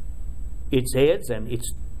 Its heads and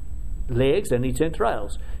its legs and its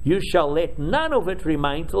entrails. You shall let none of it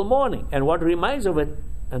remain till morning, and what remains of it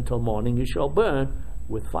until morning you shall burn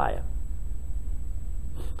with fire.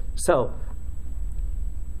 So,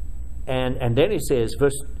 and then it says,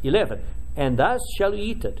 verse 11, and thus shall you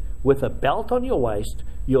eat it, with a belt on your waist,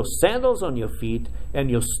 your sandals on your feet, and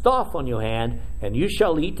your staff on your hand, and you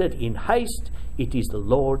shall eat it in haste. It is the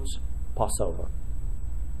Lord's Passover.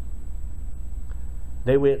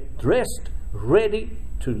 They were dressed, ready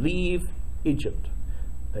to leave Egypt.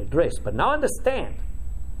 They dressed. But now understand.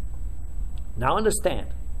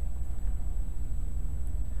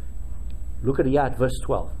 Look at verse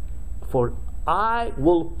 12. For I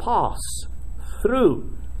will pass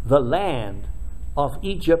through the land of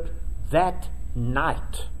Egypt that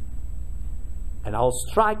night, and I'll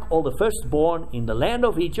strike all the firstborn in the land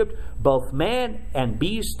of Egypt, both man and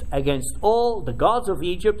beast, against all the gods of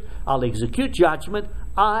Egypt. I'll execute judgment.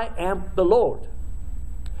 I am the Lord.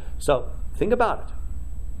 So, think about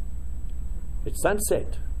it. It's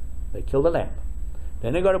sunset. They kill the lamb.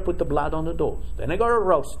 Then they got to put the blood on the doors. Then they got to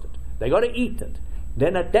roast it. They got to eat it.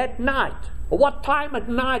 Then at that night, or what time at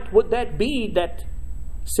night would that be that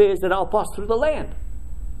says that I'll pass through the land?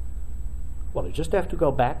 Well, you just have to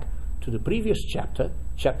go back to the previous chapter,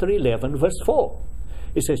 chapter 11, verse 4.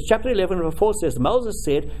 It says, chapter 11, verse 4 says, Moses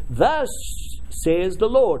said, thus says the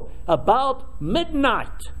Lord, about midnight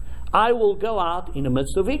I will go out in the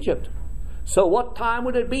midst of Egypt. So what time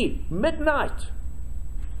would it be? Midnight.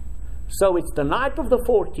 So it's the night of the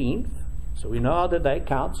 14th. So we know how the day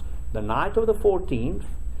counts. The night of the 14th,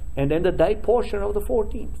 and then the day portion of the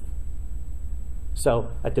 14th.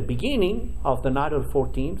 So at the beginning of the night of the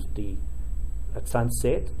 14th, at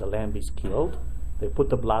sunset, the lamb is killed. They put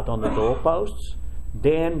the blood on the doorposts.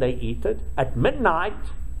 Then they eat it. At midnight,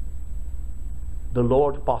 the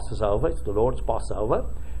Lord passes over. It's the Lord's Passover.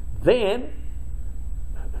 Then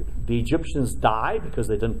the Egyptians die because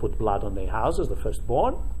they didn't put blood on their houses, the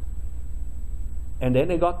firstborn. And then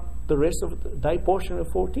they got the rest of the day portion of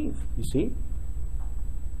 14th. You see?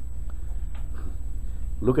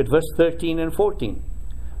 Look at verse 13 and 14.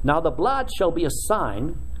 Now the blood shall be a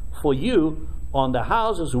sign for you on the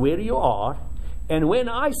houses where you are, and when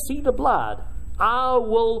I see the blood, I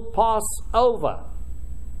will pass over.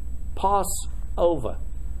 Pass over.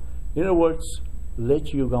 In other words,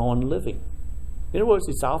 let you go on living. In other words,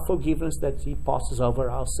 it's our forgiveness that He passes over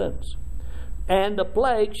our sins. And the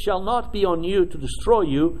plague shall not be on you to destroy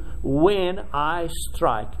you when I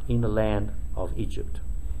strike in the land of Egypt.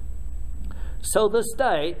 So this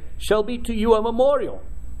day shall be to you a memorial,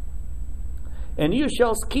 and you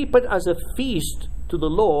shall keep it as a feast to the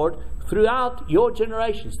Lord throughout your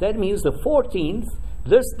generations. That means the 14th,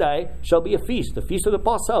 this day, shall be a feast, the feast of the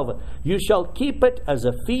Passover. You shall keep it as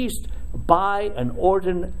a feast by an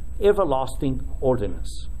everlasting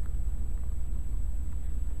ordinance.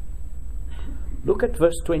 Look at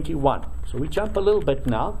verse 21. So we jump a little bit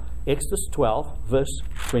now. Exodus 12, verse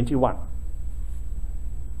 21.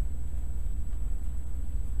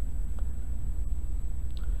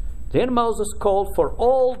 Then Moses called for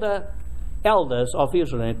all the elders of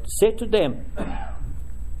Israel and said to them,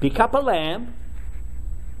 pick up a lamb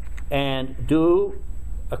and do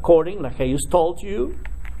according like I used told you.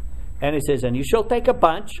 And it says, and you shall take a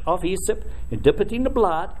bunch of hyssop and dip it in the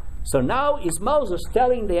blood. So now is Moses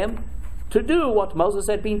telling them to do what Moses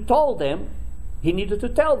had been told them he needed to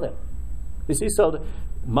tell them. You see, so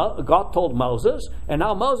God told Moses, and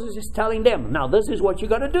now Moses is telling them, now this is what you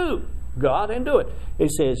got to do. Go out and do it.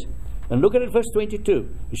 It says, and look at it, verse 22.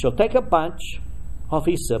 You shall take a bunch of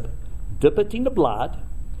hyssop, dip it in the blood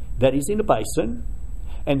that is in the basin,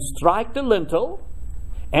 and strike the lintel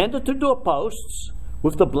and the two doorposts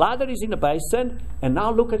with the blood that is in the basin. And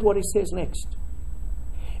now look at what he says next.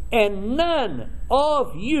 and none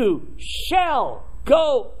of you shall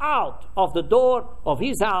go out of the door of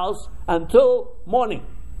his house until morning.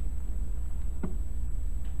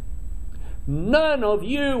 None of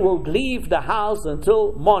you will leave the house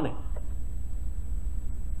until morning.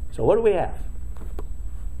 So what do we have?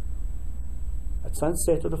 At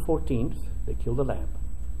sunset of the 14th, they kill the lamb.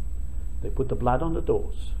 They put the blood on the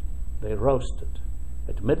doors. They roast it.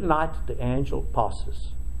 At midnight, the angel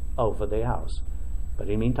passes over their house. But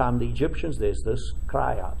in the meantime, the Egyptians, there's this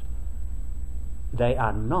cry out. They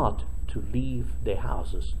are not to leave their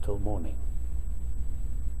houses till morning.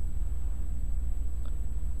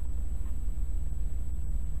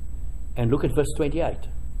 And look at verse 28.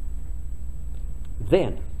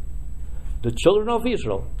 Then the children of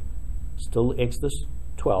Israel, still Exodus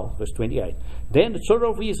 12, verse 28. Then the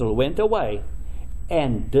children of Israel went away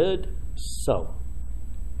and did so,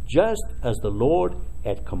 just as the Lord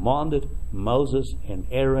had commanded Moses and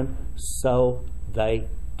Aaron, so they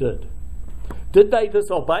did. Did they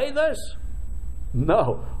disobey this?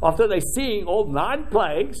 No. After they seeing all 9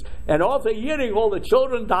 plagues, and after hearing all the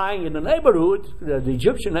children dying in the neighborhood, the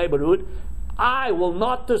Egyptian neighborhood, I will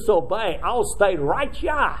not disobey. I'll stay right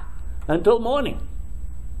here until morning.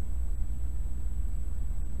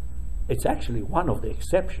 It's actually one of the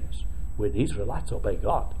exceptions where the Israelites obey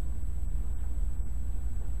God.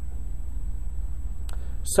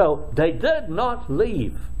 So they did not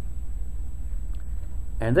leave.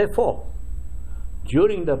 And therefore,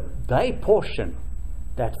 during the day portion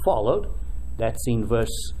that followed, that's in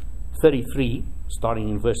verse 33, starting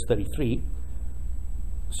in verse 33,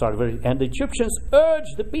 and the Egyptians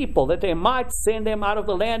urged the people that they might send them out of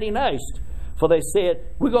the land in haste, for they said,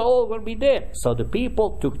 we're all going to be dead. So the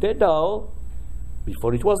people took their dough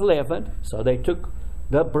before it was leavened. So they took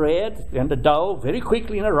the bread and the dough very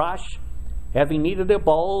quickly in a rush, having kneaded their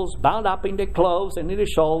bowls, bound up in their clothes and in their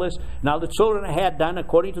shoulders. Now the children had done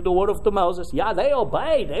according to the word of the Moses. Yeah, they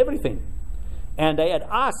obeyed everything. And they had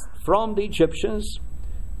asked from the Egyptians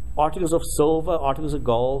articles of silver, articles of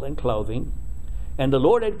gold, and clothing. And the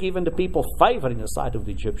Lord had given the people favor in the sight of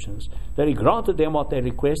the Egyptians, that he granted them what they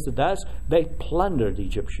requested. Thus they plundered the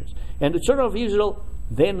Egyptians. And the children of Israel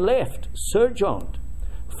then left, sojourned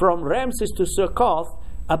from Ramses to Succoth,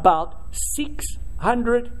 about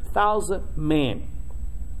 600,000 men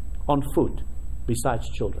on foot, besides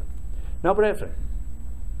children. Now, brethren,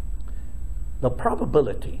 the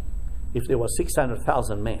probability, if there was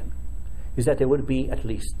 600,000 men, is that there would be at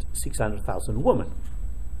least 600,000 women.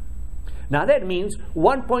 Now that means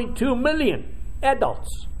 1.2 million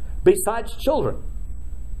adults, besides children.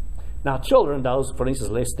 Now children, those, for instance,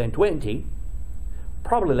 less than 20,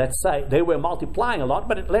 probably, let's say, they were multiplying a lot,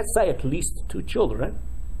 but let's say at least 2 children.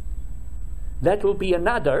 That will be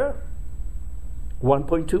another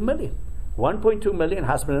 1.2 million. 1.2 million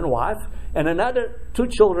husband and wife, and another 2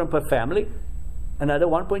 children per family, another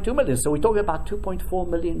 1.2 million. So we're talking about 2.4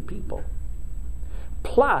 million people.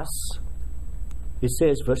 Plus, it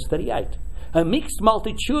says, verse 38, a mixed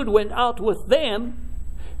multitude went out with them.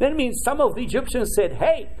 That means some of the Egyptians said,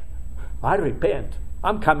 hey, I repent.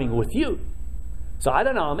 I'm coming with you. So I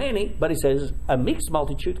don't know how many, but it says a mixed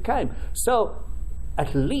multitude came. So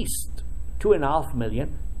at least 2.5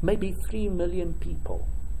 million, maybe 3 million people.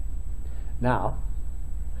 Now,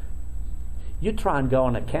 you try and go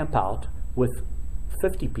on a camp out with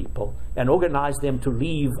 50 people and organize them to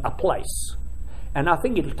leave a place. And I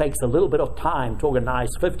think it takes a little bit of time to organize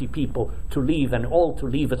 50 people to leave, and all to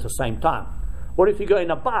leave at the same time. Or if you go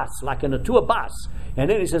in a bus, like in a tour bus, and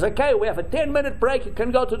then he says, okay, we have a 10-minute break, you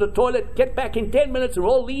can go to the toilet, get back in 10 minutes, and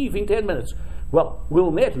we'll all leave in 10 minutes. Well,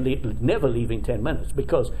 we'll never leave in 10 minutes,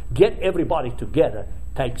 because get everybody together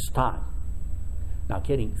takes time. Now,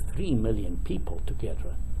 getting 3 million people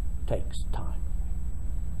together takes time.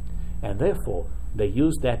 And therefore, they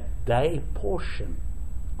use that day portion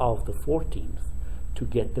of the 14th to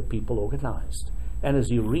get the people organized. And as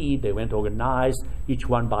you read, they went organized, each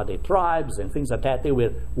one by their tribes and things like that. They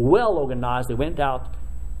were well organized. They went out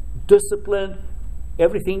disciplined.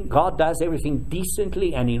 Everything, God does everything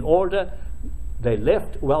decently and in order. They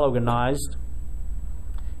left well organized.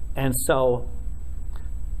 And so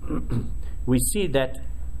we see that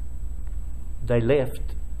they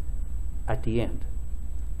left at the end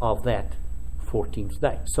of that 14th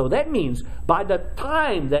day. So that means by the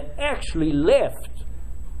time they actually left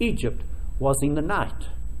Egypt was in the night,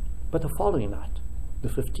 but the following night, the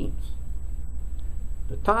 15th.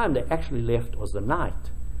 The time they actually left was the night,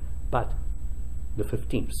 but the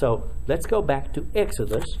 15th. So let's go back to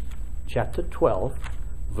Exodus chapter 12,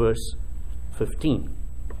 verse 15.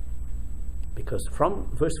 Because from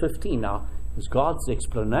verse 15 now is God's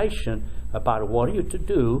explanation about what are you to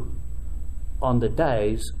do on the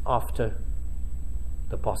days after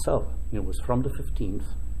the Passover. It was from the 15th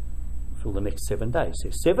till the next 7 days.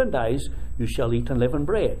 It says, 7 days you shall eat unleavened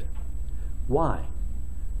bread. Why?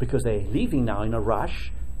 Because they're leaving now in a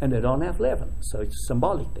rush and they don't have leaven. So it's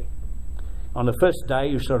symbolic there. On the first day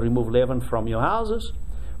you shall remove leaven from your houses.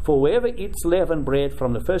 For whoever eats leavened bread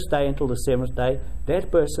from the first day until the 7th day,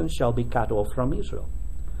 that person shall be cut off from Israel.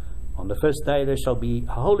 On the first day there shall be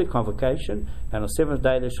a holy convocation, and on the 7th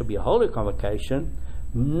day there shall be a holy convocation.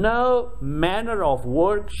 No manner of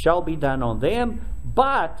work shall be done on them,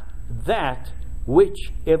 but that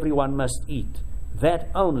which everyone must eat, that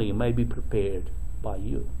only may be prepared by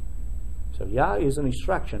you. So here is an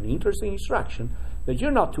instruction, interesting instruction, that you're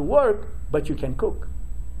not to work, but you can cook.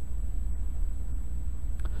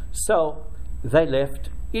 So they left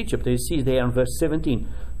Egypt. You see there in verse 17.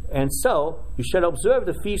 And so you shall observe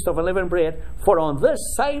the feast of unleavened bread, for on this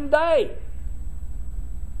same day,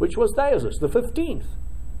 which was day of this, the 15th,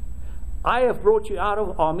 I have brought you out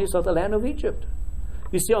of armies of the land of Egypt.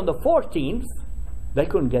 You see, on the 14th, they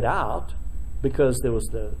couldn't get out because there was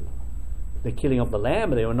the killing of the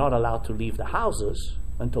lamb. They were not allowed to leave the houses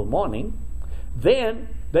until morning. Then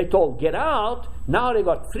they told, get out. Now they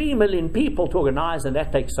got 3 million people to organize, and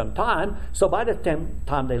that takes some time. So by the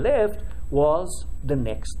time they left was the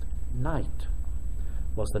next night.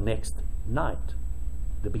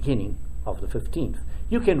 The beginning of the 15th.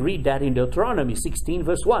 You can read that in Deuteronomy 16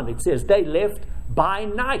 verse 1. It says they left by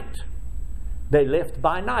night. They left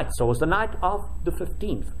by night. So it was the night of the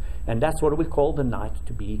 15th. And that's what we call the night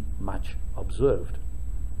to be much observed.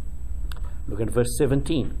 Look at verse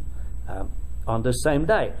 17. On the same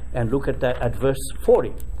day. And look at verse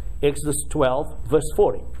 40. Exodus 12 verse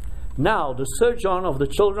 40. Now the sojourn of the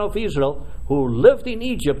children of Israel who lived in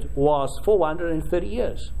Egypt was 430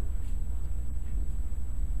 years.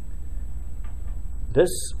 This,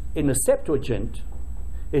 in the Septuagint,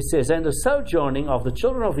 it says, and the sojourning of the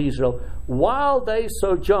children of Israel while they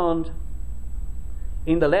sojourned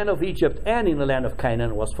in the land of Egypt and in the land of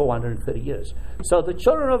Canaan was 430 years. So the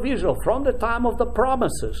children of Israel, from the time of the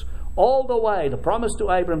promises all the way, the promise to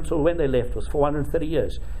Abram till when they left was 430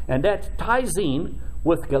 years. And that ties in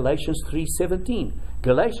with Galatians 3:17.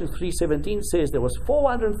 Galatians 3:17 says there was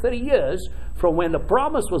 430 years from when the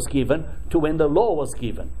promise was given to when the law was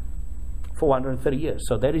given. 430 years.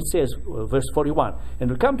 So that it says, verse 41, and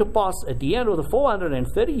it will come to pass at the end of the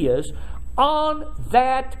 430 years, on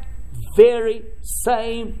that very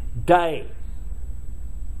same day.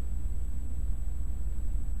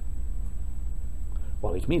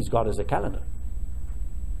 Well, it means God has a calendar.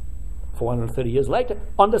 430 years later,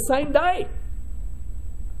 on the same day.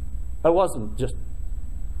 It wasn't just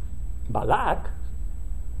by luck.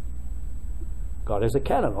 God has a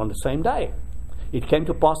calendar on the same day. It came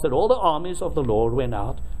to pass that all the armies of the Lord went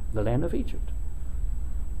out of the land of Egypt.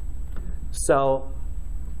 So,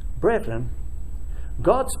 brethren,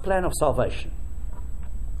 God's plan of salvation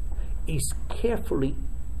is carefully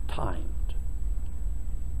timed.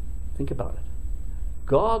 Think about it.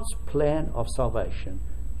 God's plan of salvation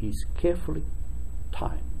is carefully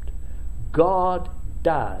timed. God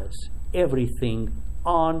does everything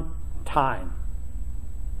on time.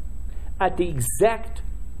 At the exact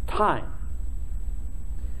time.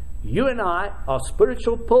 You and I are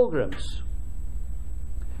spiritual pilgrims.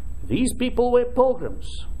 These people were pilgrims.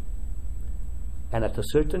 And at a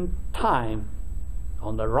certain time,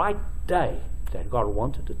 on the right day that God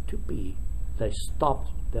wanted it to be, they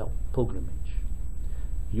stopped their pilgrimage.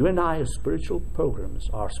 You and I are spiritual pilgrims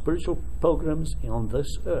on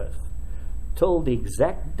this earth till the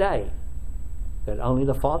exact day that only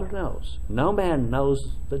the Father knows. No man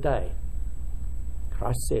knows the day.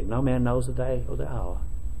 Christ said, no man knows the day or the hour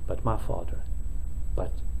but my Father.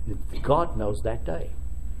 But God knows that day.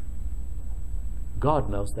 God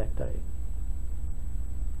knows that day.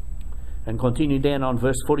 And continue then on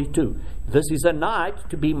verse 42. This is a night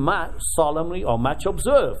to be much solemnly or much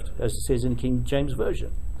observed, as it says in King James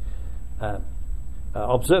Version.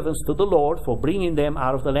 Observance to the Lord for bringing them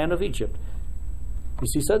out of the land of Egypt. You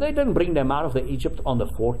see, so they didn't bring them out of Egypt on the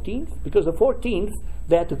 14th, because the 14th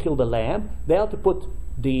they had to kill the lamb, they had to put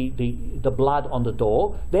the blood on the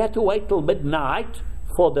door, they had to wait till midnight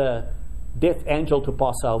for the death angel to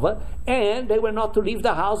pass over, and they were not to leave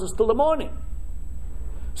the houses till the morning.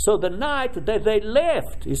 So the night that they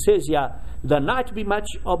left, it says here, the night to be much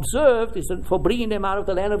observed is for bringing them out of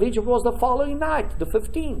the land of Egypt was the following night, the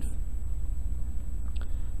 15th.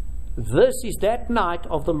 This is that night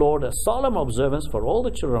of the Lord, a solemn observance for all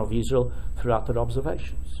the children of Israel throughout their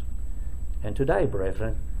observations. And today,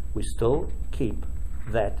 brethren, we still keep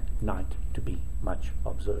that night to be much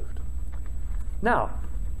observed. Now,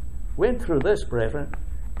 went through this, brethren,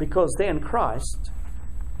 because then Christ,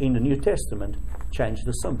 in the New Testament, changed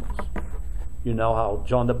the symbols. You know how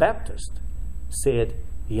John the Baptist said,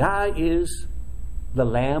 "Here is the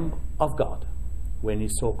Lamb of God," when he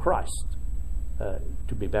saw Christ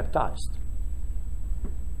to be baptized.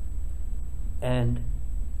 And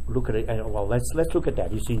look at it. Well, let's look at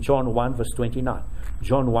that. It's in John 1 verse 29.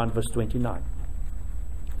 John 1 verse 29.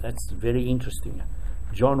 That's very interesting.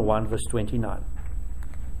 John 1 verse 29.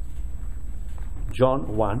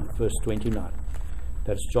 John 1 verse 29.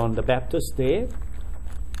 That's John the Baptist there,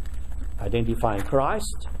 identifying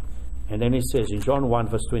Christ. And then it says in John 1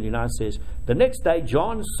 verse 29 says, "The next day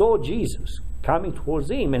John saw Jesus coming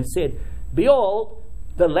towards him and said, 'Behold,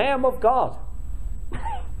 the Lamb of God.'"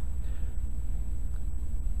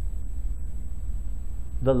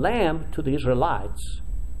 The lamb to the Israelites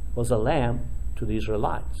was a lamb to the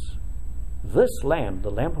Israelites. This lamb,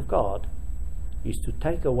 the Lamb of God, is to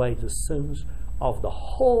take away the sins of the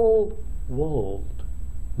whole world,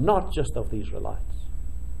 not just of the Israelites.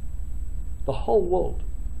 The whole world.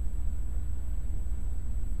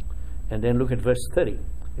 And then look at verse 30.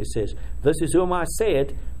 It says, "This is whom I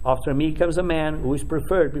said, after me comes a man who is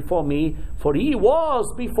preferred before me, for he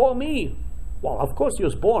was before me." Well, of course he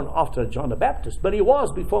was born after John the Baptist, but he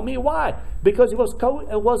was before me. Why? Because he was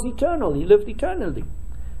eternal. He lived eternally.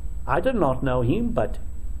 I did not know him, but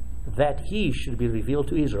that he should be revealed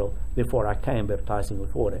to Israel. Therefore I came baptizing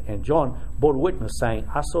with water. And John bore witness, saying,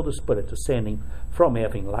 "I saw the Spirit descending from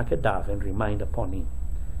heaven like a dove and remained upon him."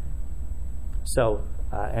 So,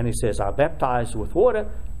 and he says, "I baptize with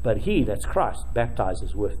water, but he," that's Christ,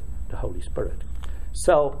 baptizes with the Holy Spirit.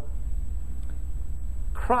 So,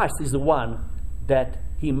 Christ is the one that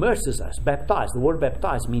immerses us, baptize. The word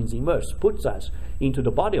baptize means immerse, puts us into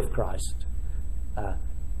the body of Christ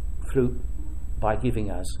by giving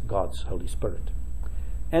us God's Holy Spirit.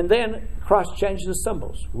 And then Christ changes the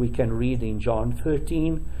symbols. We can read in John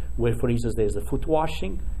 13, where, for instance, there's the foot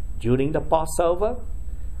washing during the Passover.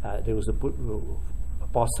 There was a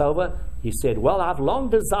Passover. He said, "Well, I've long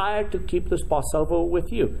desired to keep this Passover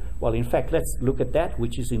with you." Well, in fact, let's look at that,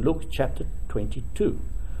 which is in Luke chapter 22.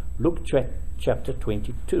 Luke chapter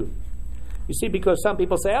 22. You see, because some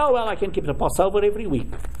people say, "Oh, well, I can keep the Passover every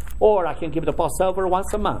week. Or I can keep the Passover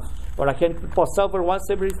once a month. Or I can keep Passover once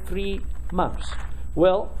every 3 months."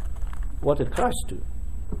 Well, what did Christ do?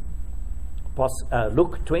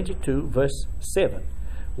 Luke 22, verse 7.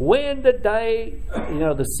 "When the day,"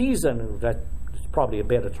 the season, that is probably a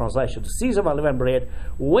better translation, the season of unleavened bread,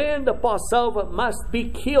 when the Passover must be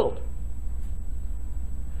killed.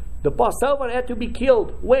 The Passover had to be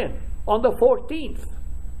killed when? On the 14th.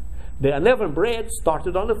 The unleavened bread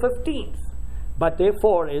started on the 15th. But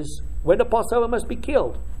therefore is when the Passover must be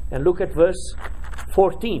killed. And look at verse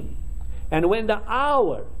 14. "And when the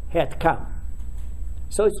hour had come."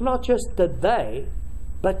 So it's not just the day,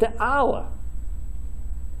 but the hour.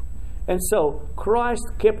 And so Christ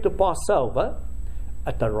kept the Passover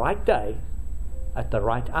at the right day, at the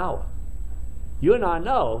right hour. You and I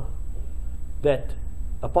know that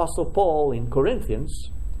Apostle Paul in Corinthians,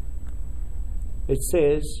 it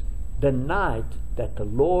says, "The night that the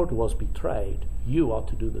Lord was betrayed, you ought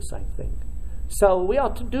to do the same thing." So we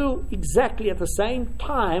ought to do exactly at the same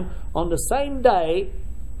time, on the same day,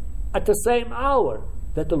 at the same hour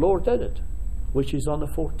that the Lord did it, which is on the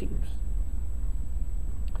 14th.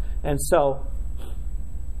 And so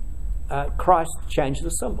Christ changed the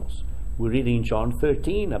symbols. We read in John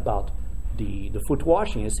 13 about the foot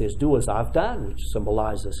washing. It says, "Do as I've done," which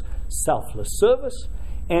symbolizes selfless service.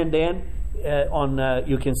 And then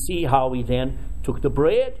you can see how he then took the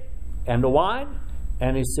bread and the wine,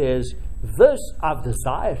 and he says, "This I've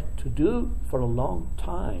desired to do for a long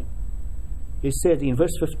time." He said in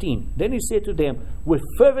verse 15, "Then he said to them, with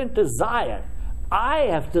fervent desire, I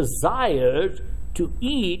have desired to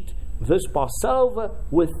eat this Passover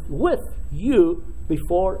with you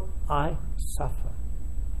before I suffer."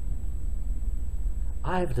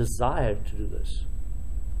 I have desired to do this.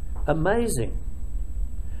 Amazing.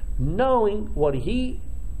 Knowing what he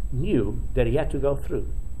knew that he had to go through,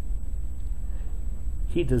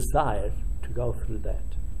 he desired to go through that.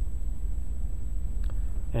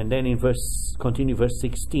 And then verse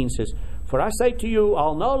 16 says, "For I say to you,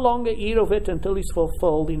 I'll no longer eat of it until it's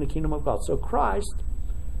fulfilled in the kingdom of God." So Christ,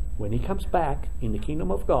 when he comes back in the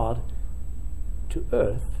kingdom of God to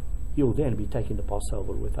earth, he will then be taking the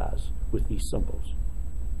Passover with us, with these symbols.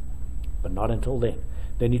 But not until then.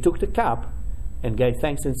 Then he took the cup and gave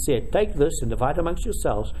thanks and said, "Take this and divide amongst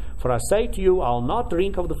yourselves, for I say to you, I'll not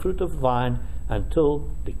drink of the fruit of the vine until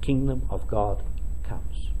the kingdom of God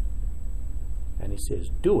comes." And he says,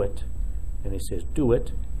 "Do it And he says, do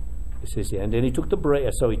it. He says, yeah. And then he took the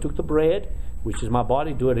bread. So he took the bread, which is my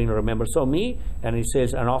body, do it in remembrance of me. And he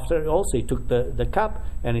says, and after also he took the cup,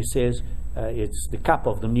 and he says, it's the cup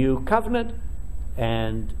of the new covenant.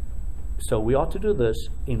 And so we ought to do this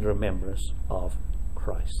in remembrance of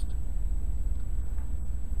Christ.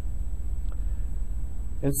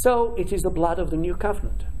 And so it is the blood of the new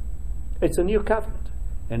covenant. It's a new covenant.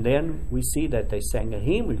 And then we see that they sang a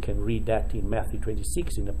hymn. We can read that in Matthew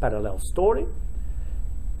 26 in a parallel story.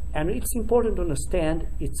 And it's important to understand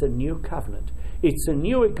it's a new covenant. It's a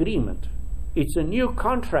new agreement. It's a new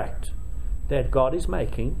contract that God is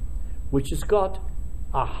making, which has got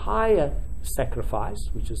a higher sacrifice,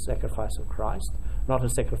 which is the sacrifice of Christ, not a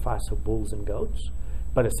sacrifice of bulls and goats,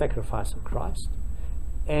 but a sacrifice of Christ.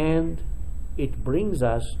 And it brings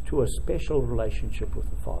us to a special relationship with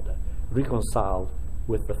the Father, reconciled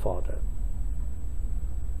with the Father.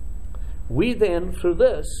 We then, through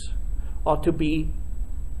this, are to be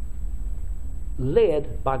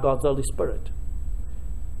led by God's Holy Spirit.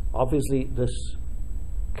 Obviously, this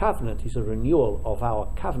covenant is a renewal of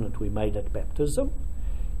our covenant we made at baptism,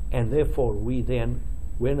 and therefore we then,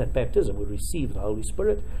 when at baptism we receive the Holy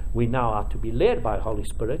Spirit, we now are to be led by the Holy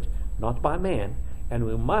Spirit, not by man, and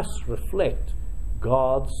we must reflect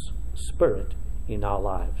God's Spirit in our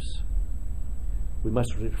lives. We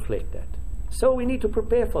must reflect that. So we need to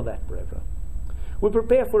prepare for that, brethren. We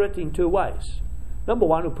prepare for it in two ways. Number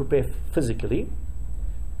one, we prepare physically,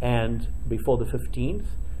 and before the 15th,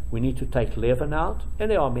 we need to take leaven out,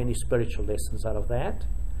 and there are many spiritual lessons out of that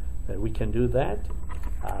we can do that.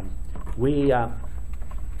 We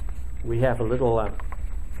have a little. Let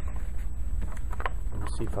me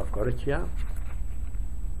see if I've got it here.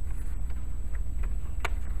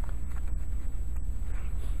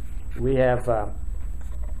 We have.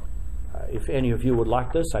 If any of you would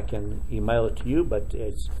like this, I can email it to you. But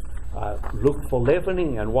it's look for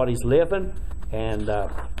leavening and what is leaven, and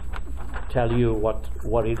tell you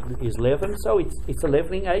what it is leaven. So it's a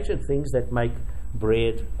leavening agent, things that make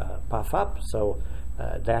bread puff up. So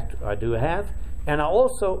that I do have, and I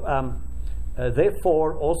also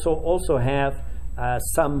therefore also have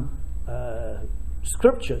some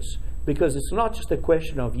scriptures, because it's not just a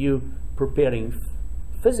question of you preparing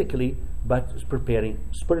physically, but it's preparing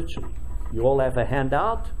spiritually. You all have a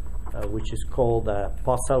handout which is called the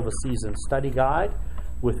Passover Season Study Guide,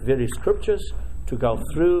 with various scriptures to go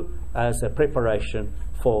through as a preparation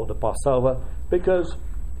for the Passover, because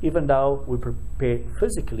even though we prepare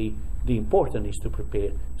physically, the important is to prepare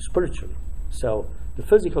spiritually. So the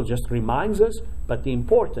physical just reminds us, but the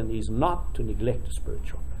important is not to neglect the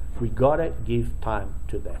spiritual. We gotta give time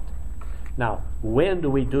to that. Now, when do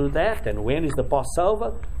we do that, and when is the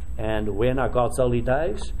Passover, and when are God's holy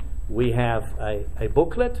days? We have a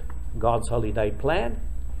booklet, God's Holy Day Plan,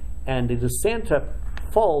 and in the center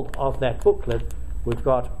fold of that booklet, we've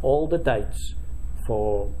got all the dates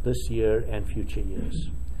for this year and future years.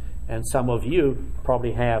 And some of you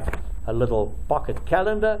probably have a little pocket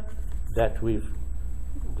calendar that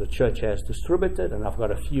the church has distributed, and I've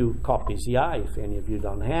got a few copies here, if any of you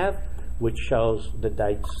don't have, which shows the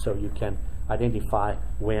dates so you can identify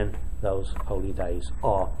when those holy days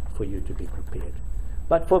are for you to be prepared.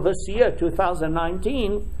 But for this year,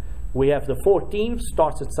 2019, we have the 14th,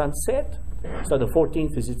 starts at sunset. So the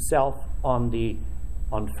 14th is itself on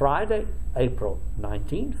Friday, April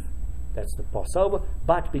 19th. That's the Passover.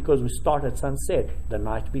 But because we start at sunset the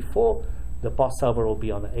night before, the Passover will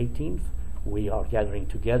be on the 18th. We are gathering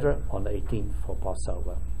together on the 18th for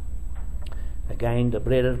Passover. Again, the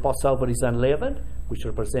bread of the Passover is unleavened, which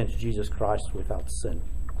represents Jesus Christ without sin.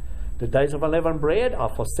 The days of unleavened bread are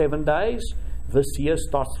for 7 days. This year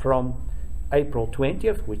starts from April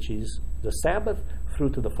 20th, which is the Sabbath, through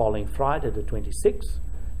to the following Friday, the 26th,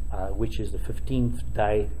 which is the 15th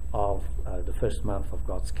day of the first month of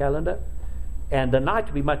God's calendar. And the night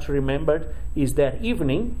to be much remembered is that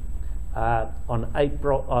evening at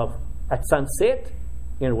sunset.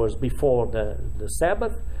 It was before the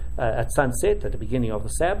Sabbath, at sunset, at the beginning of the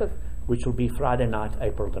Sabbath, which will be Friday night,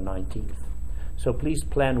 April the 19th. So please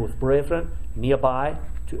plan with brethren nearby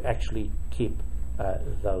to actually keep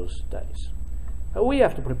those days. We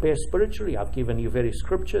have to prepare spiritually. I've given you various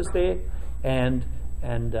scriptures there, and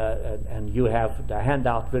you have the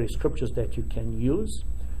handout various scriptures that you can use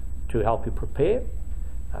to help you prepare.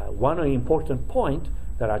 One important point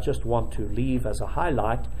that I just want to leave as a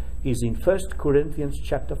highlight is in 1 Corinthians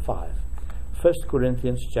chapter 5. 1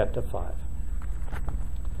 Corinthians chapter 5.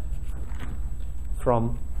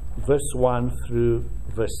 From verse 1 through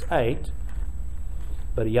verse 8.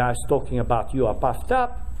 But here is talking about you are puffed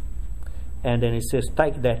up. And then he says,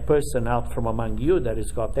 take that person out from among you that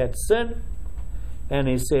has got that sin. And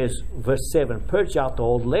he says, verse 7, purge out the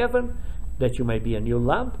old leaven, that you may be a new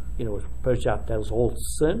lump. Purge out those old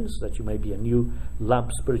sins, that you may be a new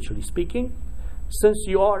lump, spiritually speaking. Since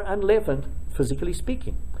you are unleavened, physically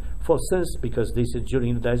speaking. For since, because this is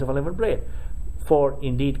during the days of unleavened bread. For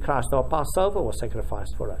indeed Christ our Passover was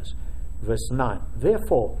sacrificed for us. Verse 9,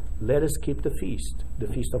 therefore let us keep the feast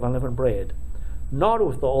of unleavened bread, not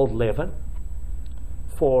with the old leaven,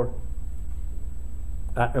 nor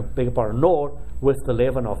with the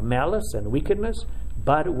leaven of malice and wickedness,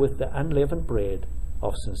 but with the unleavened bread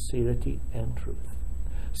of sincerity and truth.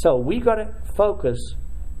 So we got to focus,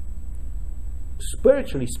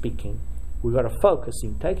 spiritually speaking, we got to focus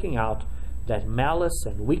in taking out that malice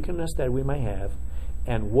and wickedness that we may have,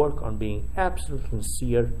 and work on being absolutely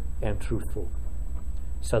sincere and truthful.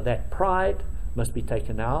 So that pride must be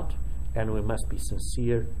taken out, and we must be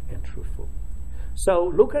sincere and truthful. So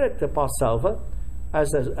look at the Passover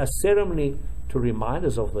as a ceremony to remind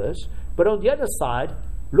us of this, but on the other side,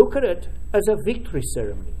 look at it as a victory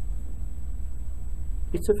ceremony.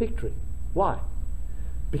 It's a victory. Why?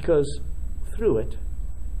 Because through it,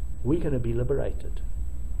 we're going to be liberated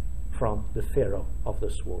from the Pharaoh of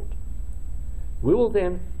this world. We will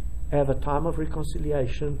then have a time of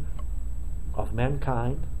reconciliation of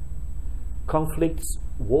mankind. Conflicts,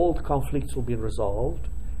 world conflicts will be resolved,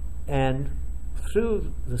 and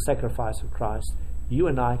through the sacrifice of Christ, you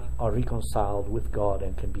and I are reconciled with God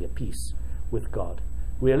and can be at peace with God.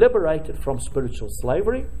 We are liberated from spiritual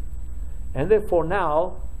slavery, and therefore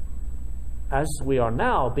now, as we are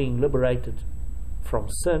now being liberated from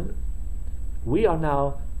sin, we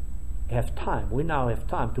now have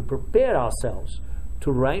time to prepare ourselves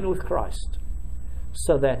to reign with Christ,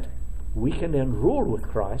 so that we can then rule with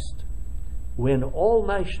Christ when all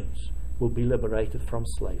nations will be liberated from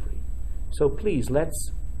slavery. So please,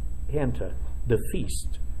 let's enter the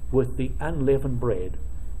feast with the unleavened bread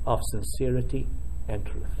of sincerity and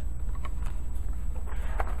truth.